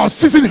 Your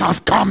season has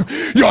come.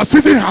 Your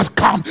season has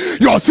come.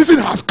 Your season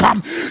has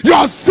come.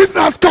 Your season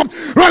has come.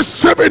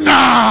 Receive it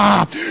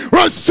now.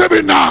 Receive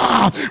it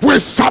now. We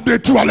serve the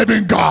true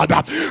living God.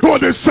 Oh,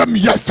 the same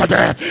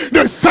yesterday,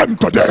 the same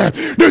today,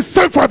 the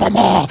same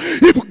forevermore.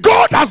 If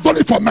God has done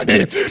it for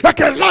many, like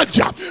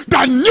Elijah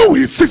that knew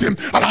his season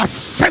and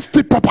assessed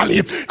it properly,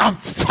 and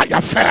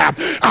fire fell,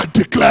 I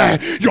declare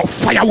your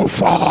fire will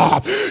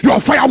fall. Your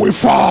fire will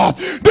fall.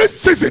 This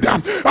season,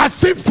 I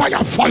see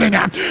fire falling.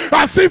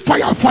 I see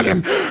fire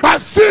falling. I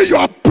see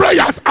your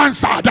prayers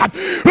answered.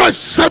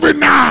 Receive it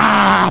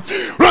now.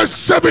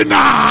 Receive it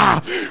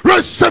now.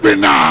 Receive it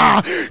now.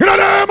 In the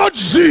name of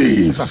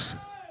Jesus.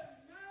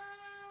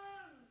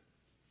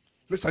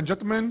 Ladies and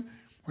gentlemen,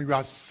 when you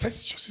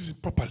assess your season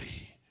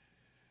properly,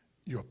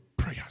 your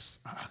prayers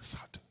are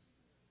answered.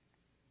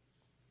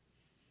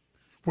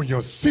 When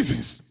your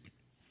seasons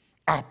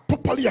are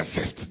properly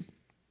assessed,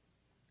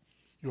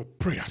 your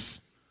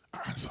prayers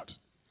are answered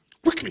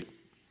quickly.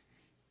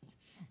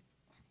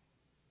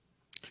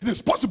 It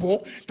is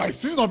possible that a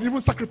season of even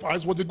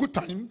sacrifice was a good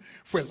time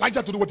for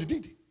Elijah to do what he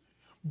did.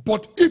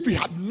 But if he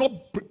had not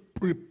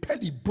repaired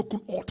the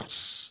broken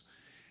altars,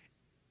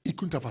 he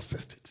couldn't have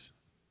assessed it.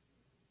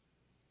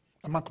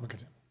 Am I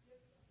communicating?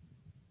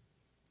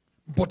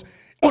 But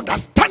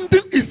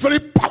understanding is very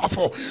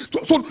powerful.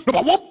 So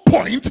number one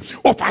point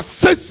of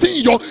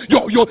assessing your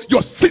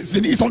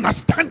season is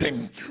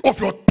understanding of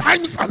your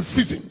times and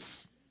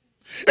seasons.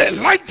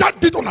 Elijah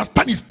did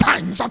understand his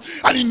times,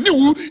 and he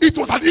knew it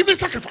was an evening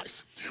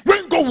sacrifice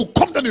when God will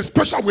come down in a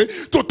special way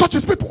to touch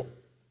his people.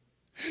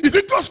 He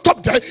didn't just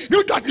stop there. He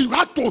knew that he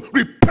had to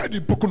repair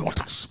the broken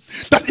altars.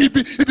 That if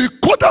he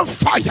couldn't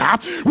fire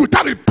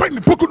without repairing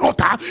the broken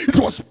altar, it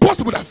was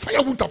possible that fire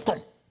wouldn't have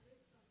come.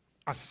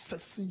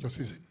 Assessing your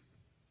season,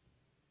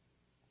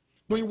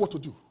 knowing what to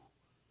do.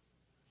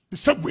 The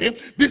same way,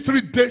 these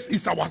 3 days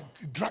is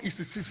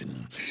the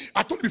season.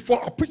 I told you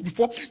before, I preached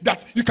before,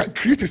 that you can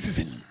create a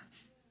season.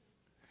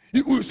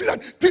 You will see that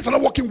things are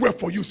not working well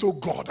for you. So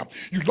God,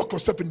 you lock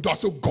yourself in doors.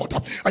 So God,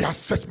 I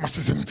assess my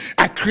season.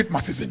 I create my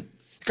season.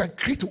 You can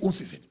create your own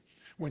season.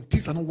 When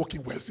things are not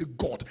working well, say,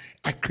 God,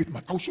 I create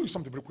my. I'll show you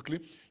something very quickly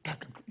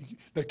that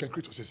you can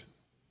create your season.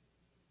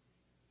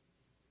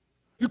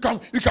 You can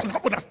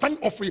have understanding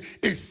of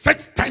a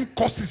set time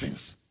called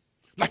seasons,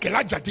 like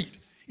Elijah did.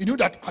 He knew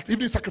that at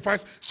evening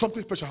sacrifice,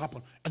 something special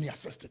happened, and he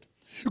assessed it.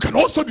 You can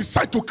also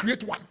decide to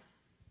create one.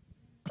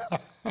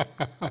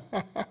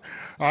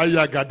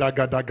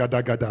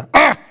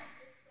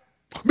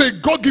 May May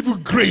God give you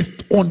grace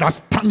to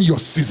understand your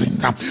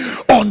seasons.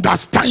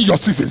 Understand your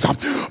seasons.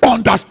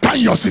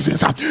 Understand your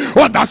seasons.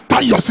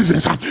 Understand your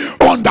seasons.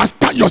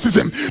 Understand your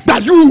season.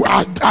 That you will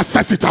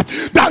assess it.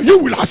 That you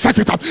will assess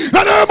it. In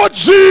the name of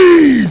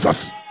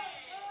Jesus.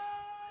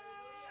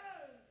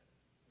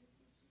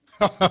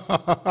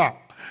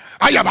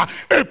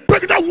 A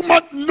pregnant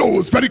woman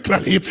knows very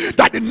clearly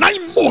that the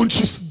 9 months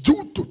she's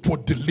due for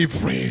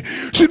delivery.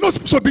 She knows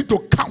so be to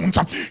count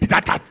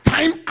that her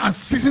time and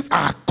seasons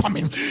are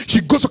coming. She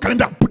goes to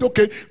calendar and put,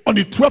 okay, on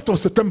the 12th of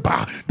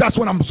September, that's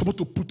when I'm supposed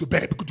to put to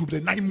bed, because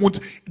the 9 months,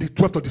 the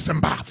 12th of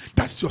December,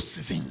 that's your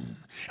season.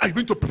 Are you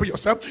going to prepare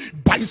yourself?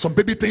 Buy some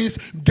baby things,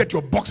 get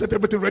your box, get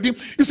everything ready.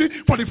 You see,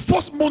 for the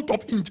first month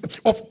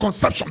of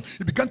conception,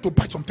 you began to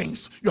buy some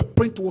things. You're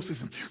praying towards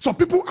season. Some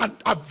people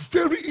are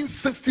very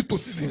insensitive to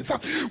seasons.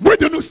 When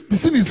they know the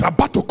season is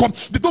about to come,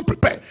 they don't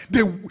prepare.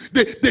 They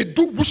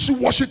do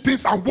wishy-washy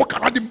things and walk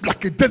around them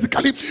like a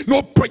basically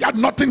no prayer,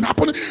 nothing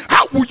happening.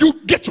 How will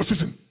you get your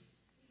season?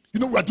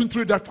 You know, we are doing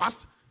 3 days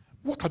fast.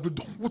 What have you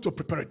done? What's your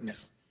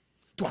preparedness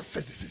to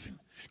assess the season?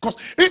 Because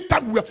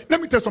anytime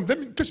let me tell you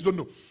something, in case you don't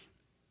know.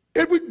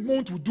 Every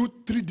month we do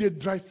 3-day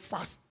dry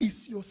fast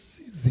is your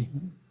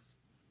season.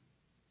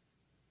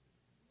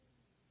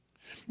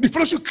 The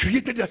fellowship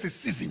created it as a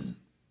season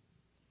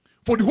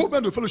for the whole man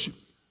of the fellowship,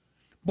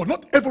 but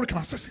not everyone can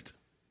access it.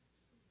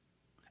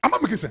 Am I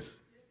making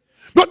sense?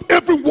 Not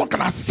everyone can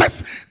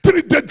access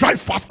 3-day dry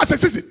fast as a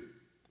season.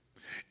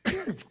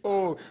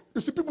 Oh,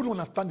 you see, people don't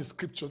understand the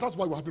scriptures. That's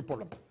why we're having a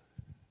problem.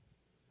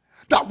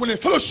 That when a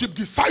fellowship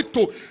decides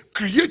to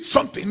create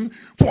something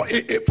for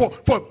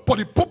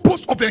the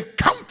purpose of the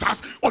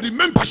encounters or the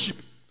membership,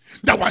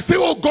 that will say,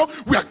 oh God,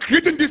 we are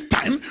creating this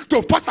time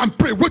to fast and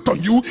pray, wait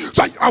on you,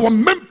 so our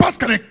members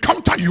can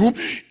encounter you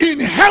in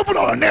heaven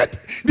or on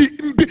earth,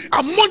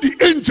 among the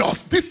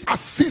angels. This is a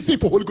season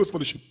for Holy Ghost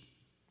fellowship.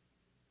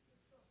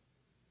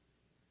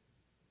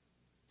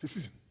 It's a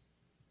season.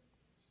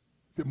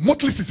 It's a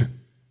monthly season.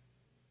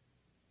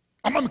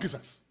 Am I making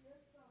sense?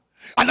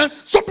 And then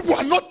some people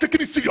are not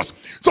taking it serious.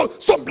 So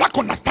some lack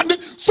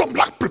understanding, some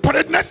lack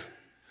preparedness.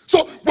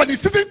 So when the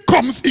season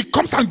comes, it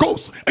comes and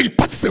goes, and it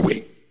passes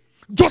away.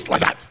 Just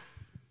like that.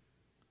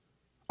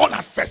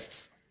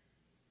 Unassessed.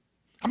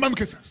 Am I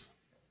making sense?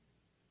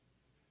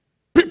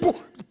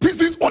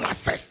 Seasons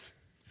unassessed.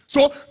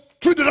 So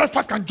 3-day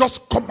fast can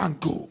just come and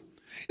go.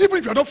 Even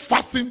if you're not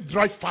fasting,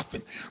 dry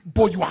fasting,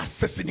 but you are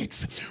assessing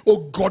it. Oh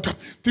God,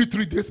 3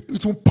 days,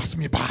 it won't pass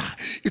me by.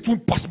 It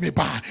won't pass me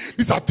by.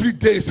 These are 3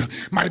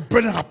 days my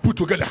brethren have put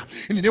together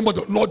in the name of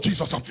the Lord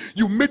Jesus.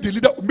 You made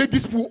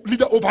this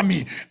leader over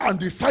me and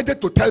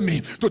decided to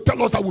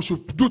tell us that we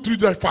should do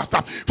 3-day fast.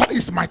 Father,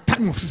 it's my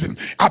time of season.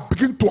 I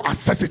begin to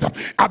assess it.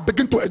 I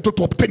begin to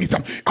obtain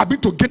it. I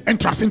begin to gain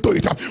entrance into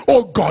it.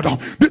 Oh God,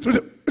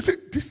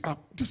 this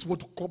is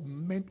what we call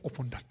men of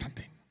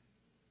understanding.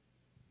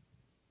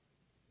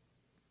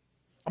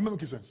 Am I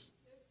making sense?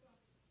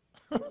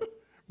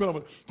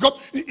 Because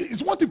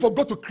it's one thing for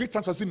God to create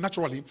times as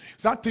naturally.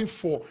 It's that thing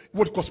for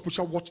what we call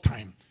spiritual watch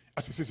time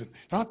as a season.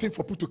 It's that thing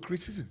for people to create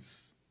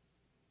seasons.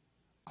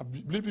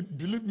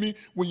 Believe me,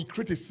 when you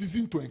create a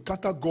season to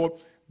encounter God,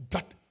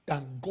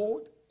 and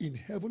God in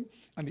heaven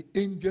and the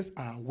angels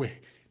are aware,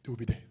 they will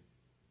be there.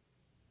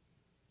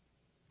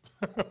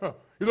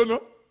 You don't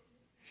know?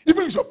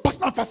 Even if it's your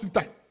personal fasting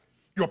time,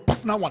 your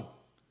personal one.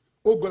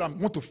 Oh God, I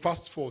want to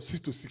fast for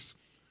 6 to 6.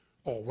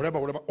 Or whatever,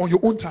 on your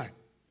own time.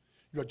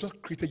 You have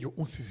just created your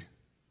own season.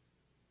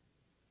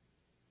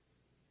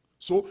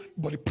 So,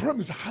 but the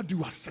problem is, how do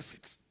you assess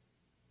it?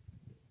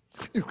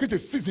 You create a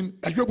season,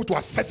 are you able to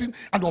assess it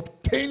and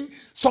obtain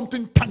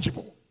something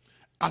tangible?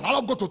 And allow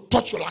God to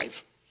touch your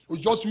life. You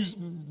just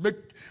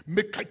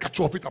make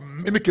caricature of it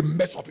and make a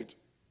mess of it.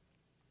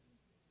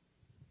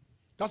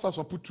 That's how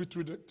some put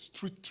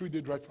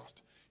 3-day dry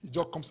fast. It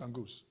just comes and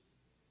goes.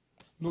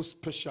 No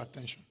special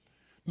attention.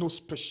 No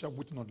special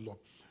waiting on the Lord.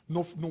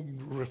 No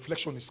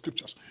reflection in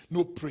scriptures,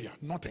 no prayer,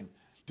 nothing.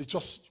 They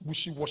just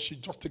wishy-washy,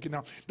 just taking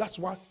out. That's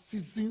why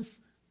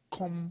seasons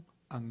come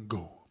and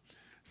go.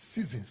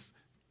 Seasons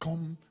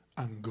come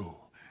and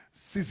go.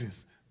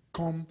 Seasons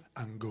come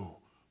and go.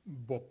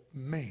 But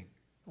men,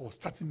 or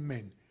starting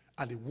men,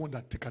 are the ones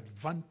that take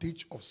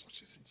advantage of such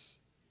seasons.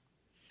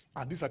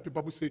 And these are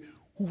people who say,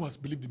 who has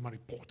believed in my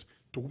report,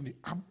 to whom the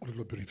arm of the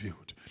Lord be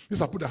revealed.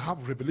 These are people that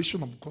have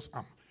revelation of God's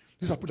arm.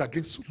 These are people that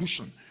gain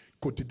solution,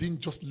 because they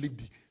didn't just leave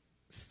the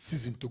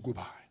season to go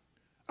by.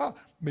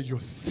 May your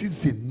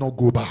season not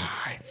go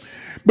by.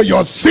 May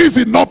your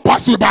season not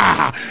pass you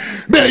by.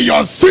 May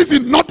your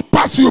season not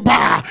pass you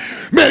by.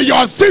 May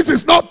your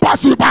seasons not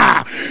pass you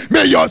by.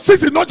 May your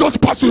season not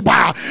just pass you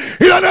by.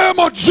 In the name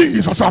of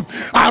Jesus,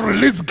 I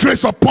release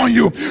grace upon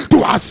you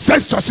to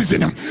assess your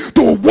season,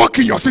 to walk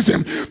in your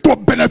season, to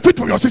benefit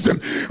from your season.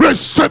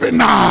 Receive it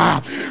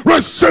now.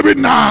 Receive it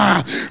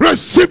now.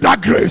 Receive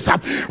that grace.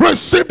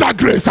 Receive that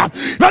grace. In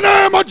the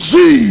name of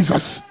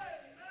Jesus.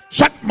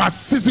 My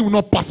season will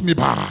not pass me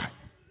by.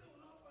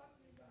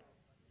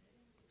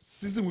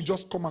 Season will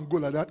just come and go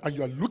like that, and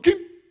you are looking,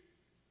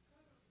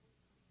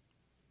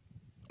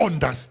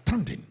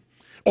 understanding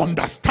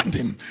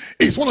Understanding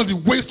is one of the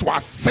ways to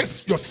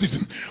assess your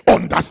season.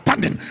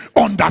 Understanding,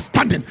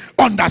 understanding,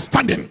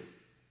 understanding.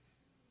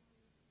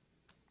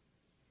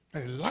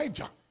 And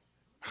Elijah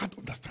had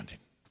understanding.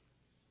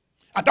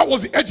 And that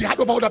was the edge he had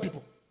over other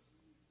people.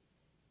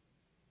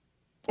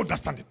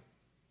 Understanding.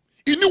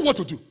 He knew what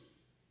to do.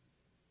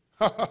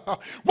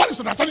 One is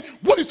understanding,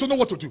 one is to know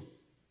what to do.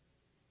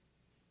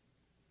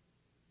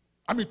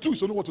 I mean, two is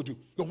to know what to do.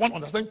 The one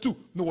understanding, two,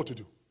 know what to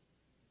do.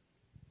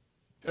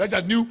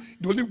 Elijah knew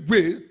the only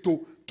way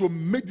to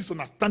make this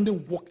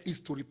understanding work is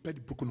to repair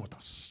the broken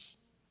waters.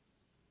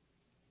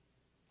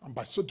 And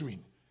by so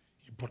doing,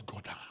 he brought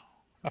God down.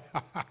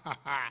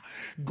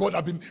 God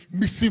had been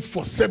missing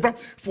for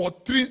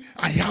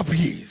 3.5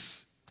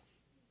 years.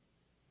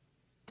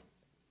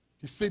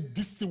 He said,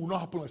 this thing will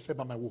not happen except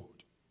by my word.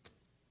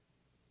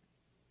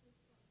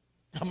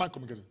 Am I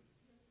communicating?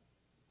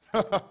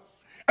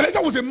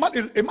 Elijah was a man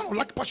who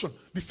lacked passion.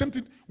 The same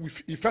thing,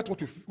 he felt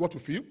what we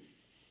feel.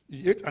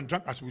 He ate and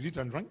drank as we eat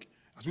and drank.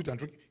 As we eat and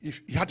drink.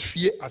 He had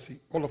fear, as he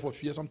called for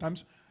fear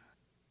sometimes.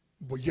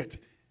 But yet,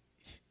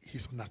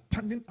 his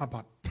understanding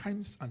about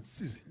times and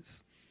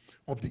seasons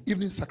of the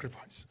evening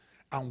sacrifice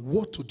and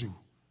what to do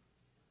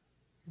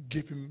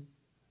gave him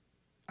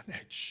an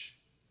edge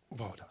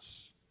over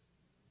others.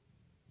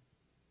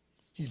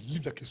 He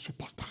lived like a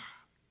superstar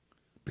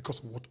because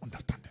of what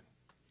understanding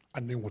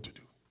and knowing what to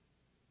do.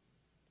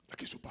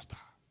 Like a superstar.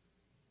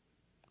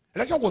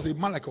 Elijah was a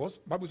man like us.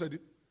 The Bible said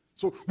it.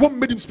 So what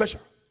made him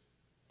special?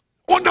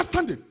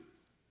 Understanding.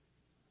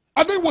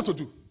 And knowing what to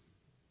do.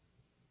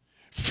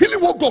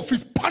 Feeling what God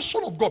feels.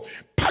 Passion of God.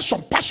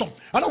 Passion.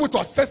 Another way to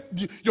assess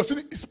your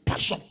sin is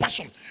passion.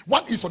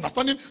 One is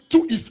understanding.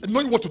 Two is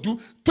knowing what to do.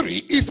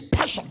 Three is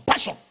passion.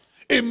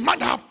 A man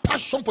that has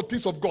passion for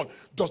things of God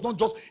does not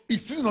just,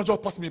 his season not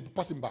just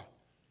passing by.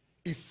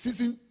 His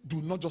season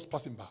do not just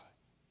pass him by.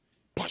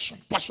 Passion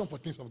for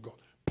things of God.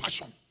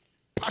 Passion.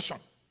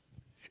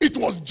 It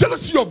was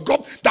jealousy of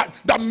God that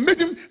made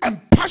him, and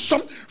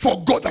passion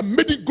for God that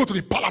made him go to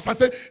the palace and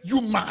say,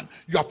 you man,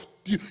 you have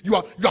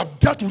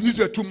dealt with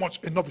Israel too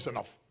much. Enough is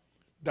enough.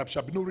 There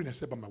shall be no rain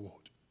except by my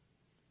word.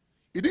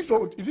 It is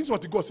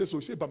what God says, so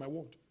he said by my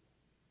word.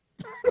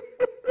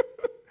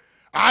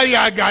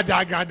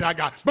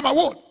 By my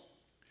word.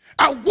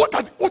 And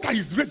what are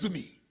his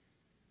resume?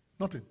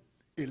 Nothing.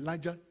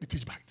 Elijah the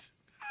Tishbite.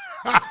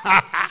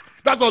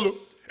 That's all.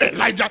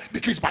 Elijah the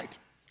Tishbite.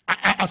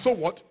 And so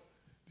what?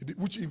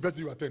 Which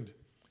university you attend?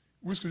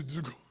 Which school did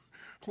you go?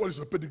 What is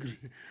your pedigree?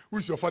 Who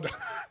is your father?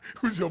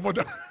 Who is your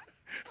mother?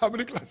 How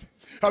many classes?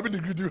 How many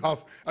degrees do you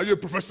have? Are you a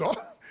professor?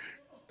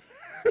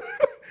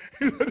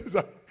 These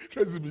are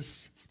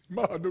resumes.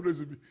 Man had no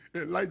resume.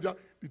 Elijah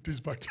the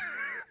Tishbite.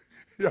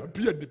 He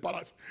appeared in the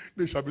palace.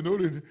 There shall be no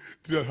rain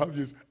 3.5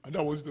 years. And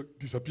that was it.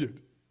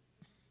 Disappeared.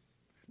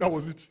 That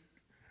was it.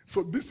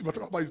 So this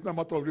matter is not a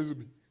matter of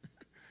resume.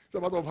 It's a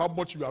matter of how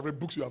much you have read,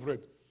 books you have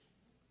read.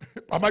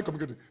 Am I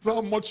communicating? It's not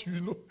how much you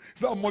know.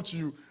 It's not how much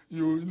you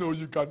know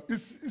you can.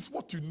 It's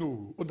what you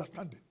know.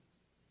 Understanding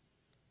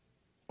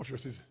of your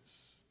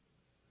seasons.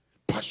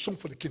 Passion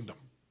for the kingdom.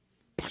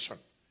 Passion.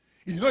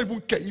 You don't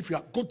even care if you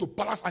are going to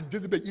palace and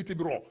Jezebel eating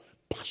raw.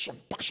 Passion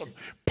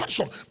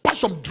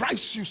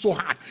drives you so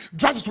hard.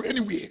 Drives you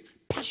anywhere.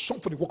 Passion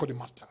for the work of the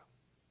master.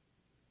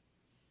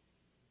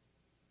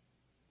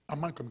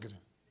 Am I communicating?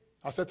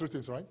 I said 3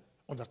 things, right?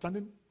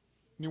 Understanding,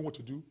 knowing what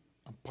to do,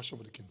 and passion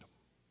for the kingdom.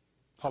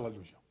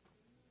 Hallelujah.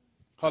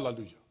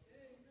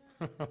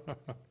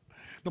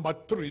 Number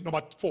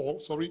 4,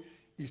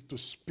 is to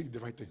speak the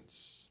right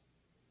things.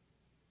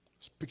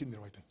 Speaking the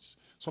right things.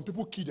 Some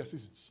people kill their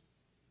seasons.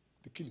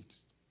 They kill it.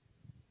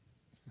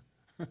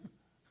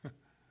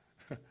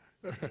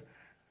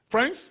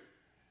 Friends,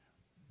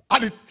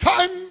 at the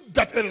time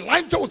that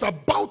Elijah was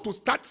about to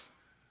start,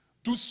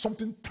 do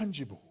something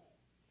tangible,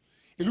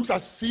 it looks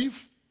as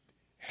if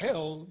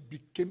hell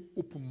became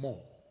open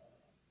more.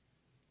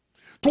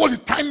 Towards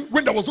the time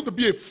when there was going to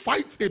be a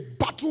fight, a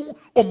battle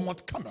on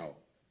Mount Carmel.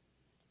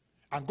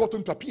 And God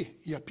told him to appear.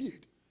 He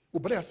appeared.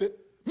 Obadiah said,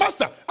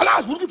 Master, Allah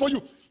is looking for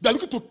you. They are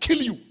looking to kill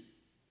you. He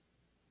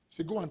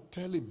said, go and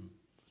tell him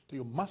that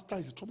your master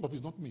is the trouble of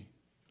Israel, not me.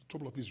 The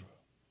trouble of Israel.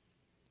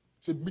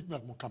 He said, meet me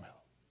at Mount Carmel.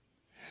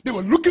 They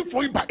were looking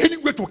for him by any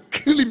way to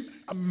kill him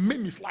and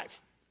maim his life.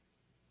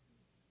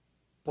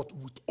 But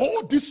with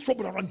all this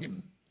trouble around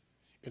him,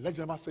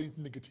 Elijah never said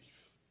anything negative.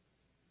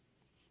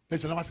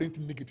 Elijah never said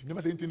anything negative.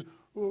 Never said anything,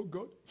 oh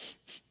God,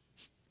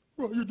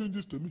 why are you doing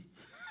this to me?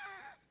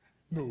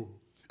 No.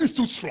 It's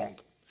too strong.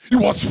 He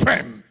was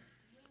firm.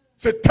 He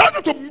said, tell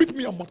them to meet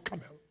me at Mount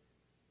Carmel.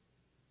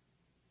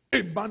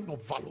 A man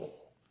of valor.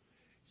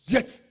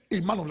 Yet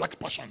a man of like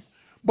passion.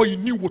 But he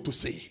knew what to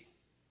say.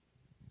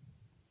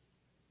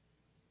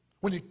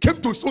 When he came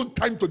to his own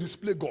time to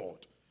display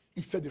God,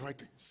 he said the right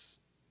things.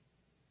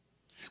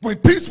 When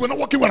things were not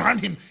working around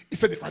him, he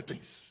said the right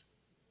things.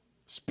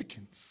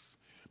 Speakings.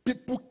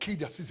 People kill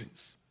their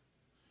seasons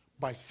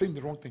by saying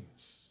the wrong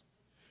things.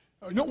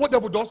 You know what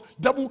devil does?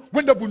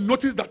 When devil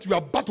notice that you are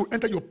about to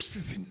enter your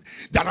season,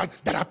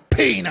 there are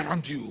pain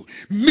around you,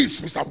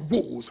 miseries and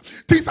woes,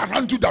 things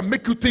around you that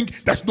make you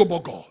think there's no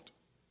more God.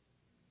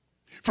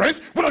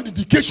 Friends, one of the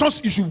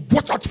indications you should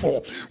watch out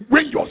for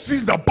when your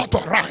season is about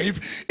to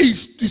arrive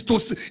is to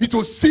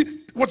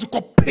see what you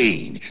call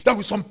pain. That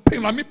was some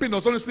pain. I mean, pain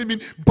does honestly mean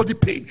body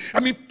pain.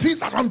 I mean,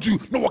 things around you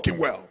not working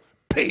well.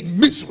 Pain,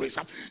 miseries.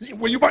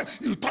 When you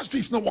touch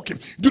this, it's not working.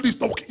 Do this,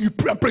 not working. You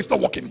pray and pray, it's not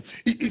working.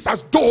 It's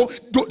as though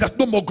there's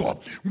no more God.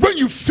 When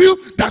you feel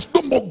there's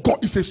no more God,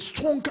 it's a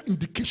stronger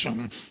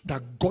indication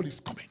that God is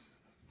coming.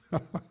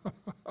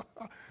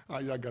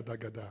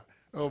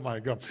 Oh my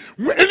God.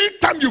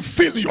 Anytime you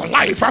feel in your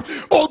life,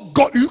 oh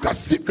God, you can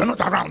see you're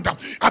not around.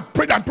 I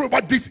prayed and prayed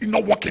about this, is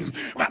not working.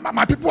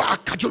 My people are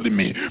cajoling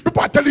me.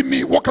 People are telling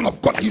me, what kind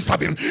of God are you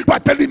serving? People are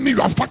telling me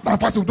you are fasting and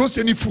fasting, you don't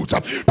see any fruit.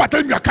 People are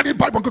telling me you are carrying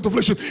Bible and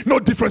contemplation. No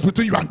difference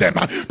between you and them.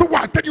 People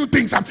are telling you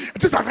things.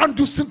 Things around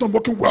you seem not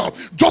working well.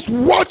 Just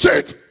watch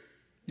it.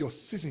 Your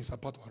season is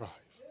about to arrive.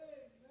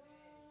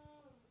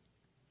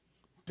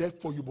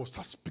 Therefore, you must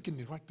start speaking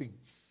the right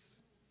things.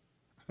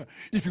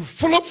 If you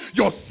follow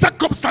your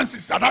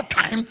circumstances at that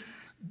time,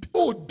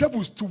 oh,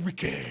 devil is too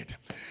wicked.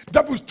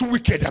 Devil is too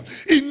wicked.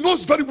 He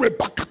knows very well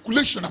by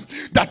calculation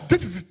that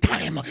this is the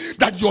time,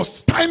 that your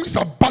time is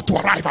about to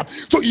arrive.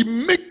 So he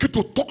make you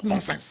to talk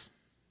nonsense.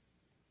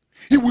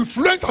 He will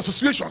influence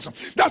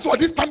associations. That's why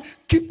this time,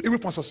 keep away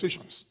from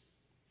associations.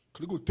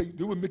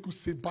 They will make you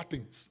say bad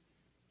things.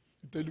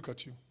 They look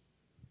at you.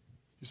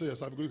 You say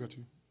yourself, go look at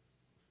you.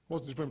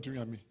 What's the difference between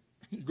you and me?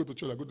 You go to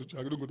church, I go to church.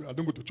 I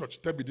don't go to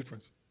church. Tell me the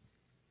difference.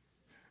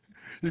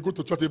 You go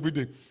to church every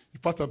day. You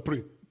fast and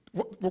pray.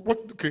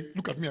 What? Okay,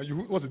 look at me.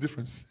 What's the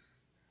difference?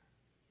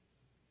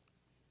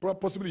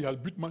 Possibly he has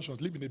built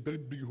mansions, live in a very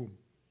big home.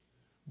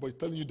 But he's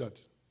telling you that.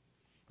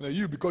 And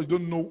you, because you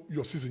don't know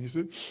your season, you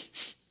say,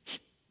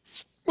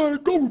 my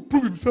God will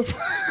prove himself.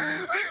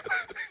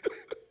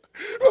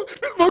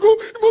 My God,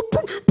 you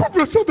must prove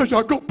yourself that you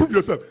are God. Prove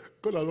yourself.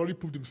 God has already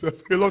proved himself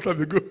a long time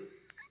ago.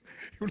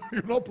 He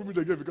will not prove it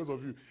again because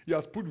of you. He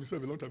has proved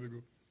himself a long time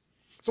ago.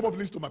 Some of you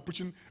listen to my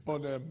preaching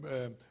on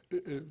on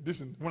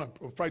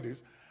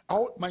Fridays.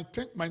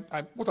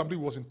 What I'm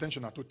doing was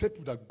intentional to tell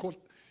people that God,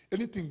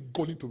 anything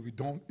God needs to be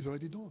done is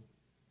already done.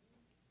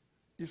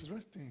 He's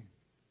resting.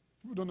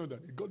 People don't know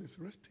that God is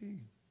resting.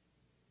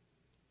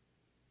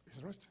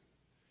 He's resting.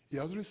 He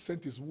has already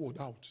sent His word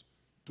out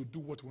to do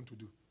what He wants to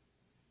do.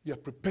 He has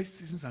prepared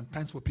seasons and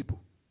times for people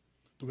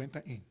to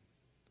enter in.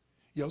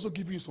 He has also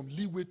given you some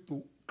leeway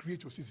to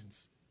create your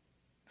seasons.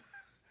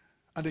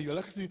 And then you're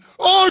like saying,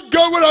 oh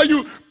God, where are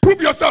you?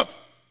 Prove yourself.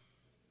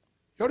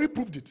 He already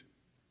proved it.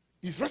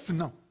 He's resting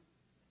now.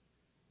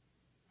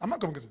 I'm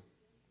not going to get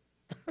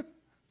it.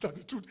 That's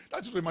the truth.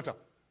 That's the matter.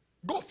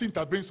 God still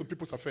intervenes in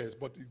people's affairs,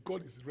 but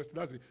God is resting.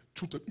 That's the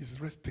truth. He's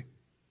resting.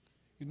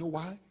 You know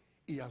why?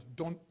 He has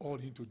done all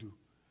He to do.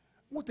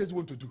 What does He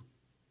want to do?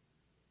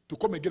 To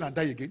come again and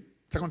die again?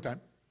 Second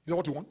time? Is that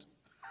what you want?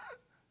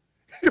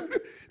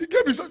 He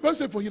gave His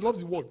son. For He loves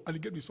the world and He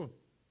gave His son.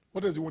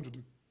 What does He want to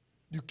do?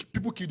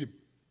 People killed Him.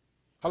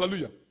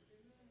 Hallelujah.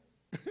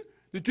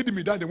 They killed Him,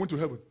 He died, they went to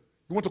heaven.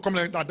 You want to come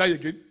and die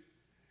again?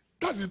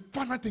 That's the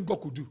final thing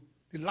God could do.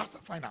 The last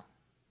and final.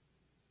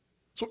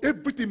 So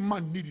everything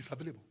man needs is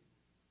available.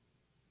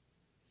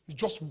 You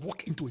just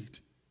walk into it.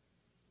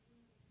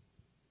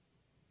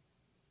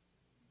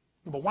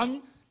 Number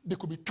one, there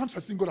could be times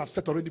I think God has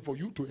set already for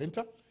you to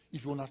enter.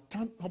 If you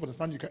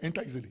understand, you can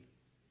enter easily.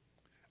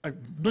 And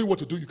knowing what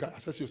to do, you can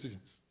assess your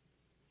seasons.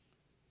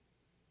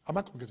 Am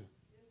I getting?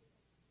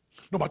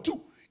 Number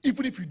two,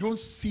 even if you don't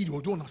see it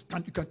or don't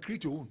understand, you can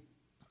create your own.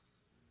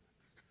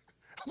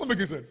 I'm not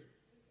making sense.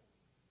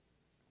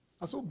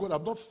 And so, God,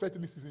 I've not felt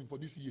any season for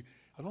this year.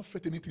 I've not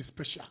felt anything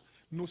special.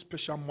 No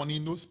special money,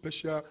 no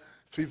special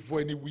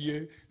favor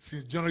anywhere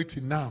since January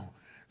till now.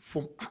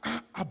 From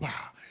Abba.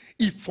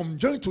 If from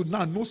January to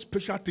now, no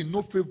special thing,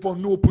 no favor,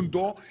 no open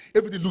door,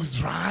 everything looks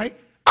dry.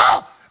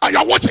 And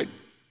you're watching.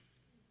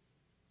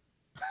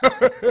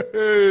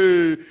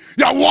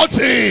 You're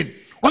watching.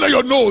 Under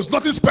your nose,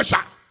 nothing special.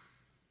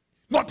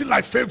 Nothing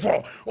like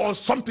favor or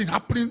something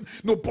happening.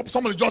 No,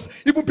 somebody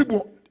just, even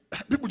people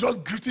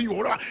just greeting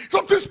you.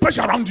 Something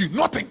special around you.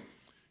 Nothing.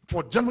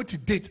 For January to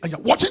date, and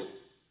you're watching.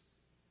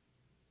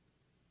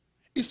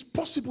 It's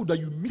possible that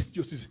you missed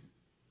your season.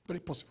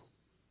 Very possible.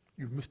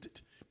 You missed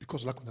it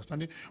because of lack of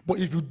understanding. But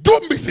if you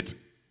don't miss it,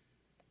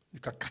 you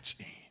can catch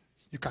in.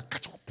 You can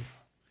catch up.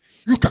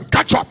 You can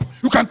catch up.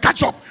 You can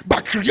catch up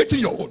by creating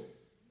your own.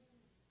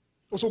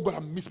 Also, God, I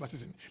missed my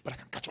season, but I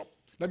can catch up.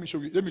 Let me show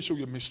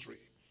you a mystery.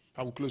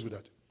 I will close with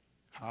that.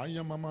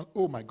 Hiya, mama.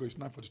 Oh my God, it's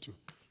 9:42.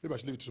 Maybe I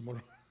should leave it to tomorrow.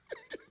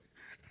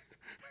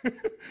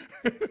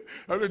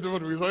 I read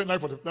tomorrow. It's only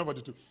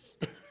 9:42.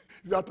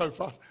 It's our time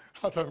fast.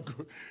 Our time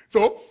go.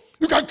 So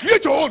you can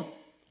create your own.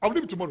 I'll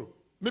leave it tomorrow.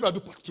 Maybe I'll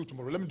do part 2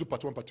 tomorrow. Let me do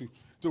part 1, part 2.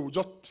 So we'll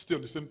just stay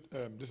on the same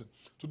listen.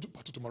 To do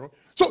part 2 tomorrow.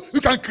 So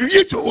you can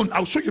create your own.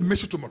 I'll show you a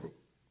mystery tomorrow.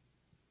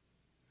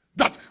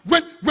 That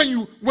when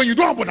you don't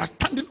have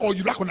understanding, or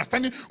you lack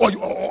understanding, or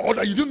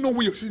that you didn't know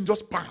when your season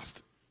just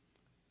passed,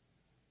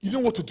 you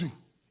didn't know what to do.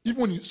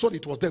 Even when you saw that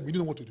it was there, you didn't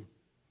know what to do.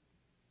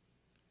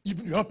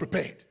 Even you're not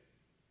prepared.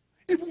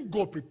 Even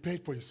God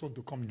prepared for his son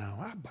to come now.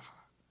 Abba.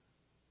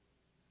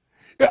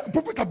 Yeah,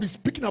 prophet have been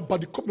speaking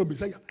about the coming of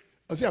Messiah.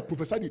 Isaiah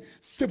prophesied it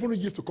 700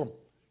 years to come.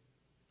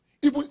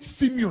 Even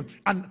Simeon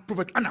and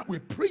Prophet Anna were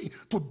praying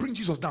to bring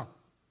Jesus down.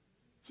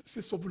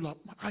 Say, Sovereign Lord,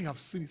 I have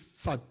seen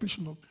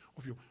salvation of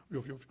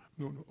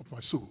my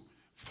soul.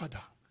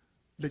 Father,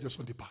 let your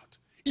son depart.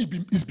 He's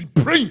been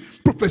praying.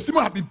 Prophet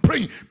Simeon have been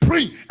praying.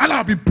 Anna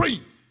have been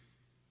praying.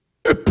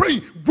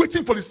 Praying,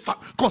 waiting for the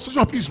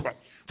constitution of Israel,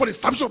 for the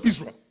salvation of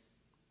Israel,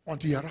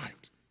 until he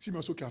arrived.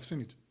 Simeon said, okay, I've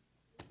seen it.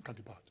 Can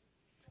depart.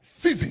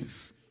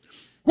 Seasons.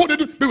 What they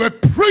do? They were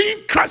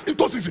praying Christ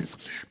into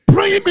seasons,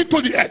 praying him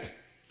into the earth.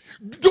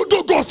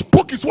 Though God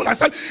spoke his word, I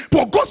said,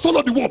 for God so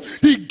loved the world,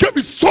 he gave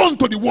his son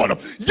to the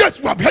world. Yes,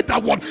 we have heard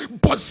that word,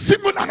 but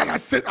Simeon and Anna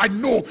said, I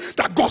know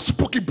that God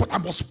spoke it, but I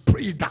must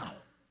pray it down.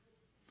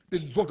 They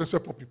locked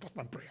themselves up in fast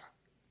and prayer.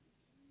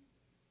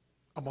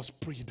 I must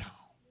pray it down.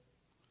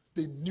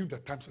 They knew the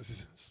times and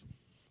seasons,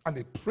 and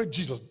they prayed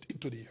Jesus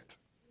into the earth.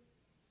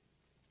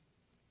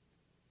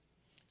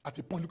 At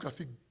a point, you can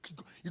see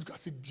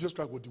Jesus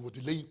Christ was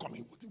delaying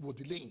coming, was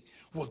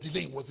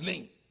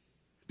delaying.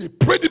 They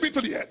prayed him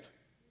into the earth.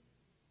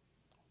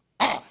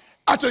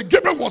 Actually,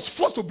 Gabriel was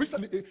forced to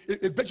visit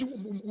a virgin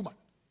woman.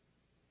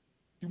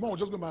 The woman was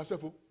just going by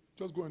herself,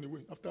 just going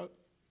away after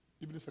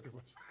evening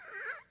sacrifice,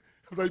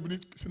 after evening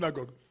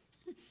synagogue,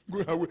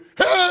 going away.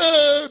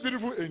 Hey,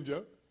 beautiful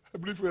angel,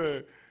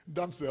 beautiful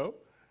damsel,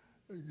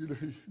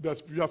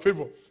 that's your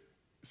favor.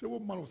 He said,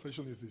 what manner of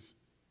salvation is this?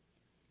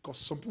 Because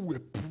some people were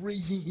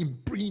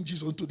praying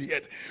Jesus into the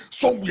earth.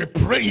 Some were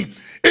praying.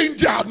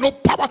 Angel had no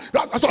power.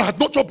 That's why had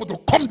no job but to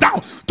come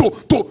down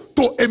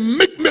to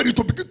make Mary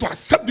to begin to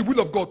accept the will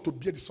of God to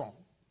bear the son.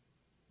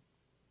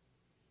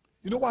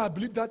 You know why I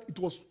believe that? It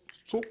was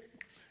so.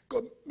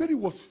 God, Mary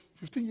was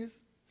 15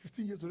 years,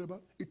 16 years, whatever.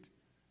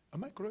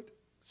 Am I correct?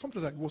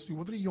 Something like he was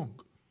very young.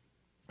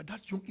 At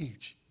that young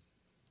age.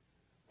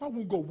 Why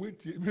won't God wait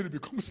till Mary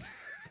becomes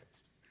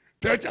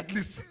 30 at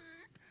least?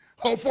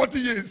 Or 40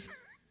 years?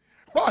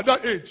 Why at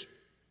that age?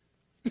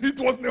 It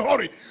was in a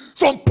hurry.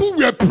 Some people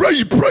were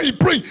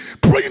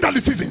praying at the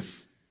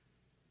seasons.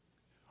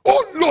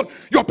 Oh Lord,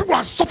 your people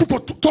are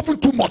suffering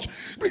too much.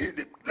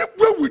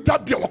 Where will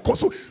that be our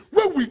cause?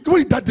 Where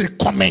will that day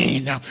come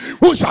in?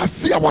 We shall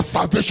see our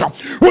salvation.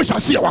 We shall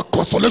see our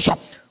consolation.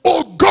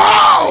 Oh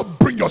God,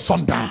 bring your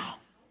son down.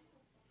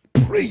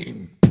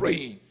 Praying.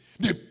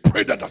 They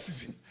prayed at that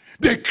season.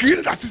 They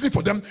created a season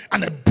for them,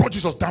 and they brought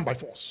Jesus down by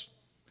force.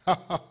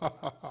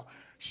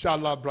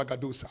 Shala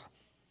bragadosa.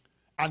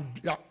 And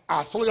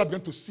our soldiers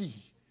began to see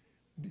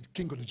the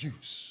king of the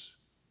Jews.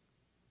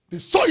 They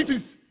saw it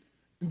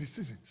in the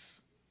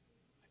seasons.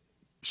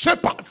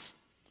 Shepherds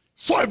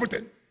saw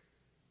everything.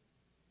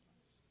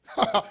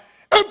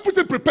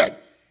 Everything prepared.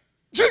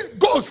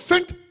 God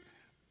sent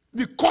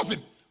the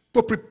cousin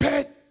to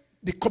prepare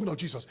the coming of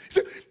Jesus. He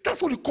said,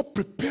 that's what you call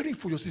preparing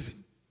for your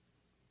season.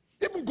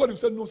 Even God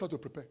himself knows how to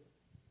prepare.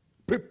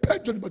 Prepare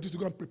John the Baptist to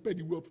go and prepare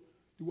the way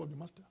of the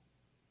master.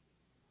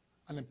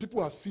 And then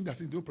people have seen that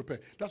they don't prepare.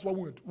 That's why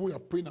when we are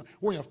praying,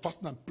 when we are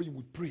fasting and praying,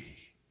 we pray.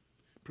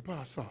 Prepare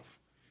ourselves.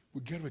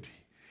 We get ready.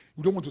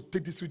 We don't want to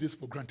take these 3 days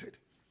for granted.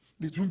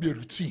 It won't be a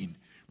routine.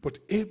 But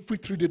every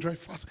 3-day dry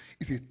fast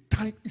is a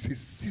time, is a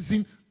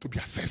season to be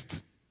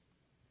assessed.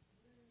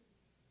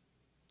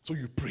 So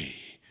you pray,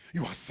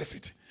 you assess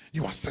it.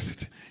 You assess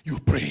it, you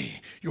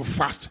pray, you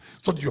fast,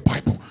 study your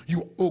Bible.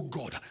 Oh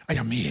God, I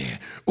am here.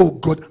 Oh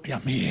God, I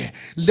am here.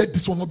 Let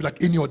this one not be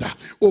like any other.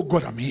 Oh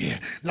God, I'm here.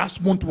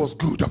 Last month was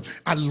good.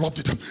 I loved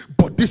it.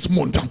 But this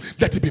month,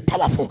 let it be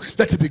powerful.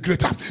 Let it be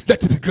greater.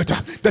 Let it be greater.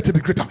 Let it be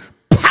greater.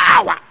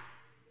 Power.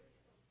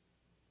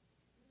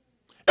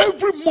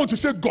 Every month you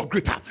say, God,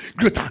 greater.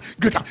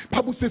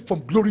 Bible says from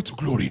glory to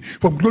glory.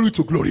 From glory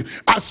to glory.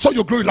 I saw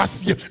your glory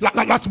last year,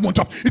 last month.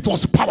 It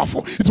was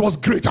powerful. It was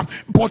great.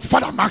 But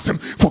Father, I'm asking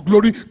for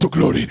glory to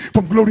glory.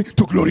 From glory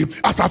to glory.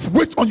 As I've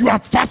waited on you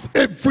and fast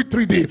every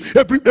 3 days,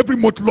 every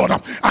month, Lord,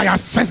 I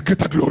assess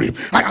greater glory.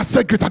 I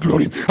assess greater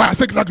glory. I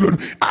assess greater glory.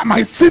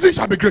 My season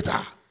shall be greater.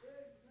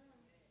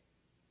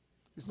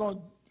 It's not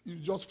you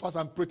just fast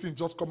and pray, things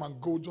just come and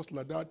go just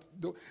like that.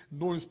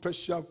 No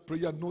special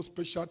prayer, no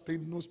special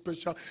thing, no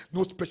special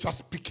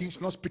speaking,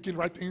 not speaking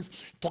right things,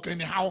 talking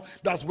anyhow.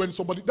 That's why you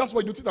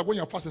notice that when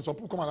you're fasting, some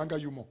people come and anger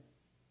you more.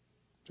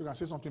 So you can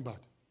say something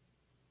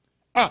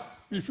bad.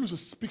 If you to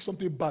speak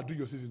something bad during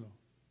your season,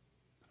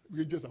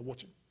 we just are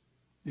watching.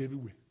 They're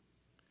everywhere.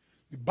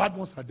 The bad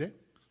ones are there,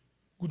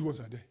 good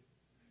ones are there,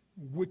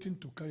 waiting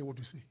to carry what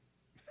you say.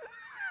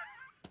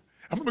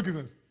 I'm not making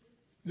sense.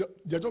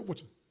 They're just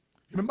watching.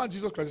 Remember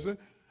Jesus Christ said,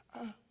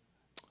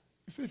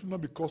 he said, if not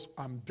because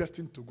I'm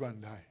destined to go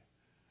and die,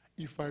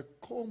 if I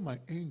call my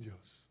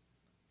angels,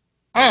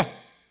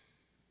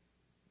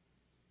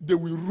 they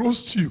will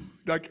roast you.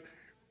 Like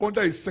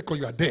under a second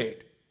you are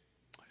dead.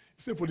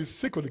 He said, for the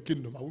sake of the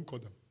kingdom, I won't call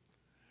them.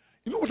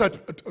 You know what I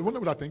wonder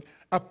what I think?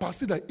 I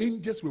perceive that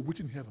angels were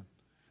waiting in heaven,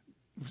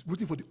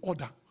 waiting for the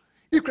order.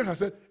 If Christ had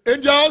said,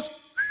 angels,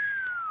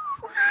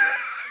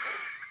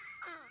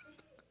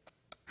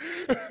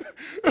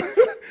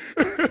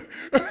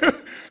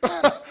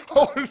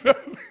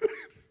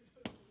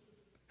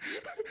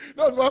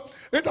 that's why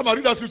anytime I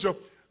read that scripture,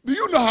 do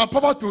you know I have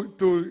power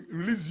to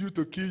release you,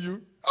 to kill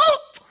you? Oh!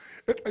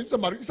 If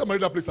somebody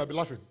read that place, I'll be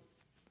laughing.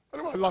 I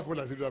don't want to laugh when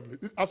I see that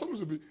place. I'm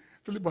supposed to be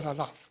feeling, but I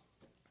laugh.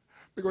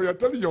 Because you're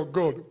telling your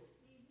God,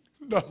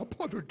 no, I'm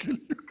about to kill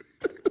you.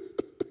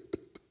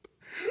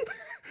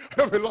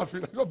 I'll be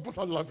laughing. I just burst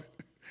out laughing.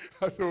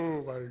 I said,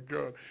 oh my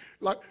God.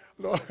 Like,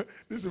 no,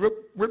 this is when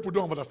people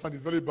don't understand,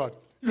 it's very bad.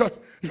 You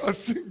are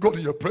seeing God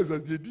in your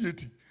presence, the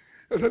deity.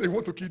 I said they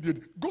want to kill the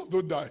deity. Gods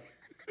don't die.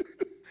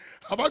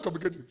 Am I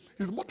communicating?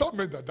 It's mortal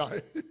men that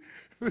die.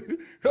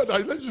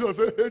 Let Jesus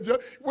say, hey,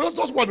 well, that's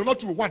just one, not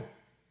two, one.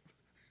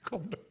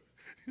 Come down.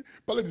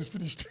 Pilate is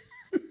finished.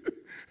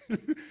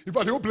 In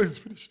fact, the whole place is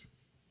finished.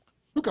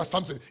 Look at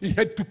Samson. He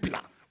had 2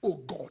 pillars. Oh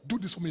God, do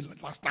this for me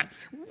last time.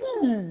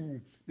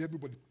 Woo!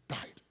 Everybody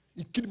died.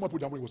 He killed him up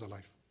with them when he was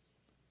alive.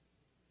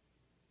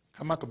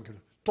 Am I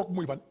communicating? Talk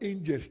more if an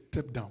angel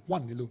stepped down.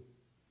 One alone.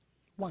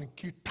 One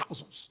killed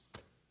thousands.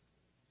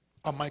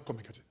 Am I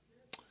communicating?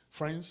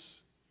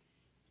 Friends,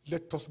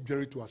 let us get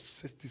ready to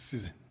assess this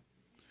season.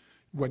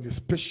 We're in a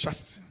special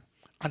season.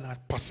 And I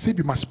perceive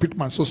in my spirit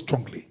man so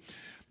strongly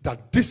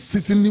that this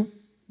season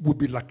will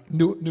be like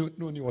no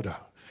other.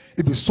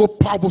 It will be so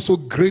powerful, so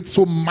great,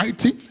 so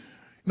mighty. In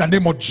the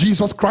name of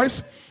Jesus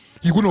Christ,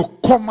 you're going to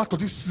come out of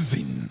this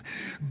season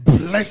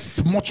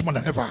blessed much more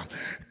than ever,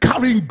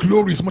 carrying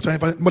glories more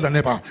than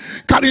ever,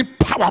 carrying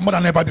power more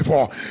than ever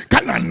before,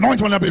 carrying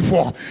anointing more than ever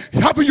before,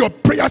 having your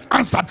prayers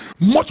answered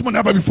much more than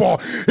ever before.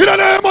 In the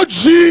name of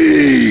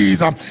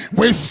Jesus,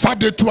 we serve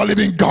the true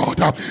living God,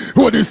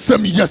 who is the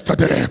same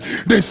yesterday,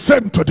 the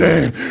same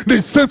today,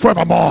 the same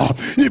forevermore.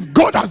 If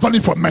God has done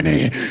it for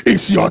many,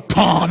 it's your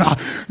turn.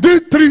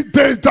 The 3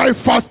 days die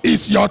fast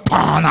is your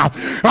turn.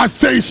 I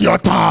say it's your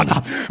turn.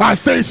 I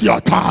say it's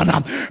your turn.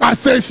 I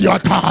say it's your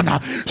turn.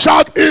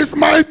 Shout, it's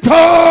my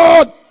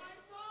turn.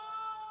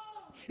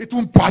 It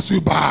won't pass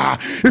you by.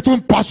 It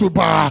won't pass you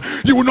by.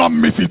 You will not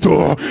miss it.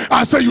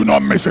 I say you will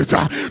not miss it.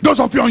 Those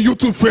of you on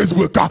YouTube,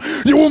 Facebook,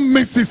 you won't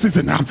miss this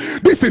season.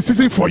 This is a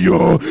season for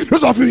you.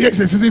 Those of you here, it's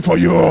a season for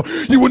you.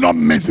 You will not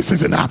miss this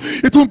season.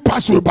 It won't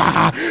pass you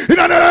by. In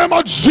the name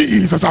of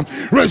Jesus,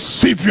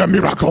 receive your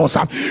miracles.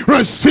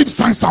 Receive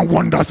signs and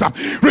wonders.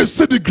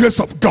 Receive the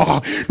grace of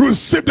God.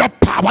 Receive the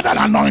power, that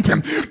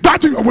anointing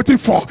that you are waiting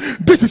for.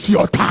 This is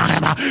your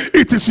time.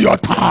 It is your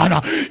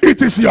turn.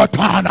 It is your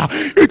turn.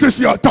 It is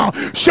your turn.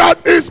 Shout,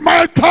 it's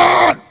my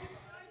turn.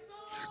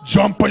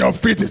 Jump on your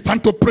feet. It's time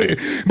to pray.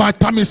 My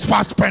time is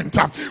fast spent.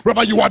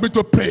 Wherever you want me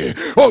to pray,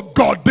 oh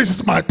God, this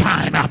is my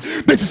time.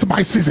 This is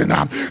my season.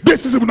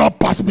 This season will not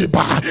pass me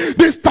by.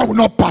 This time will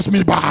not pass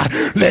me by.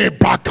 If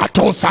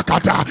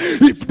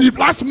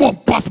last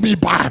month passed me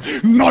by,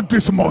 not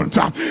this month.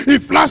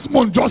 If last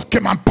month just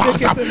came and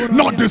passed,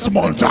 not this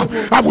month.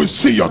 I will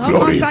see your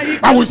glory.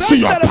 I will see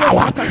your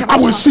power. I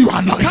will see your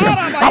anointing.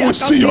 I will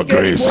see your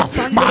grace.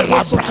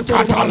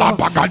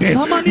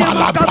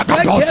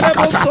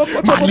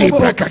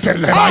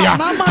 Ketelebaya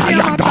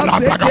ayandala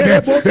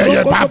bragade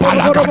eye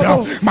babala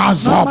gado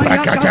mazo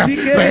brekete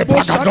le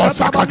bragado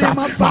sakata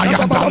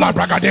ayandala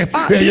bragade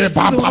eye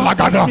babala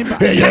gado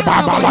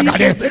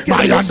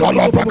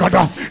mayandala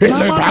bragado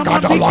ele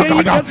bragado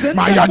lagada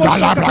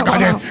mayandala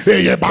bragade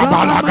eye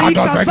babala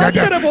gado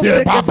zegede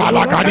eye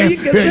babala gade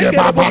eye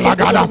babala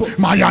gado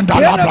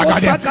mayandala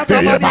bragade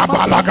eye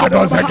babala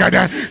gado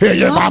zegede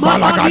eye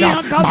babala gado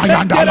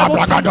mayandala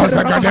bragado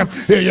zegede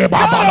eye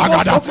babala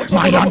gado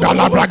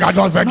mayandala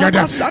bragado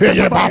zegede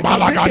eye baba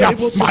lagada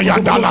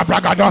mayanda la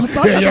bragada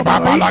eye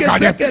baba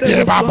lagada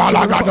eye baba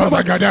lagada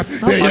zegede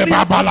eye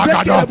baba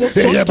lagada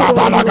eye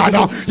baba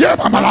lagada eye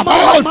baba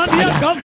lagada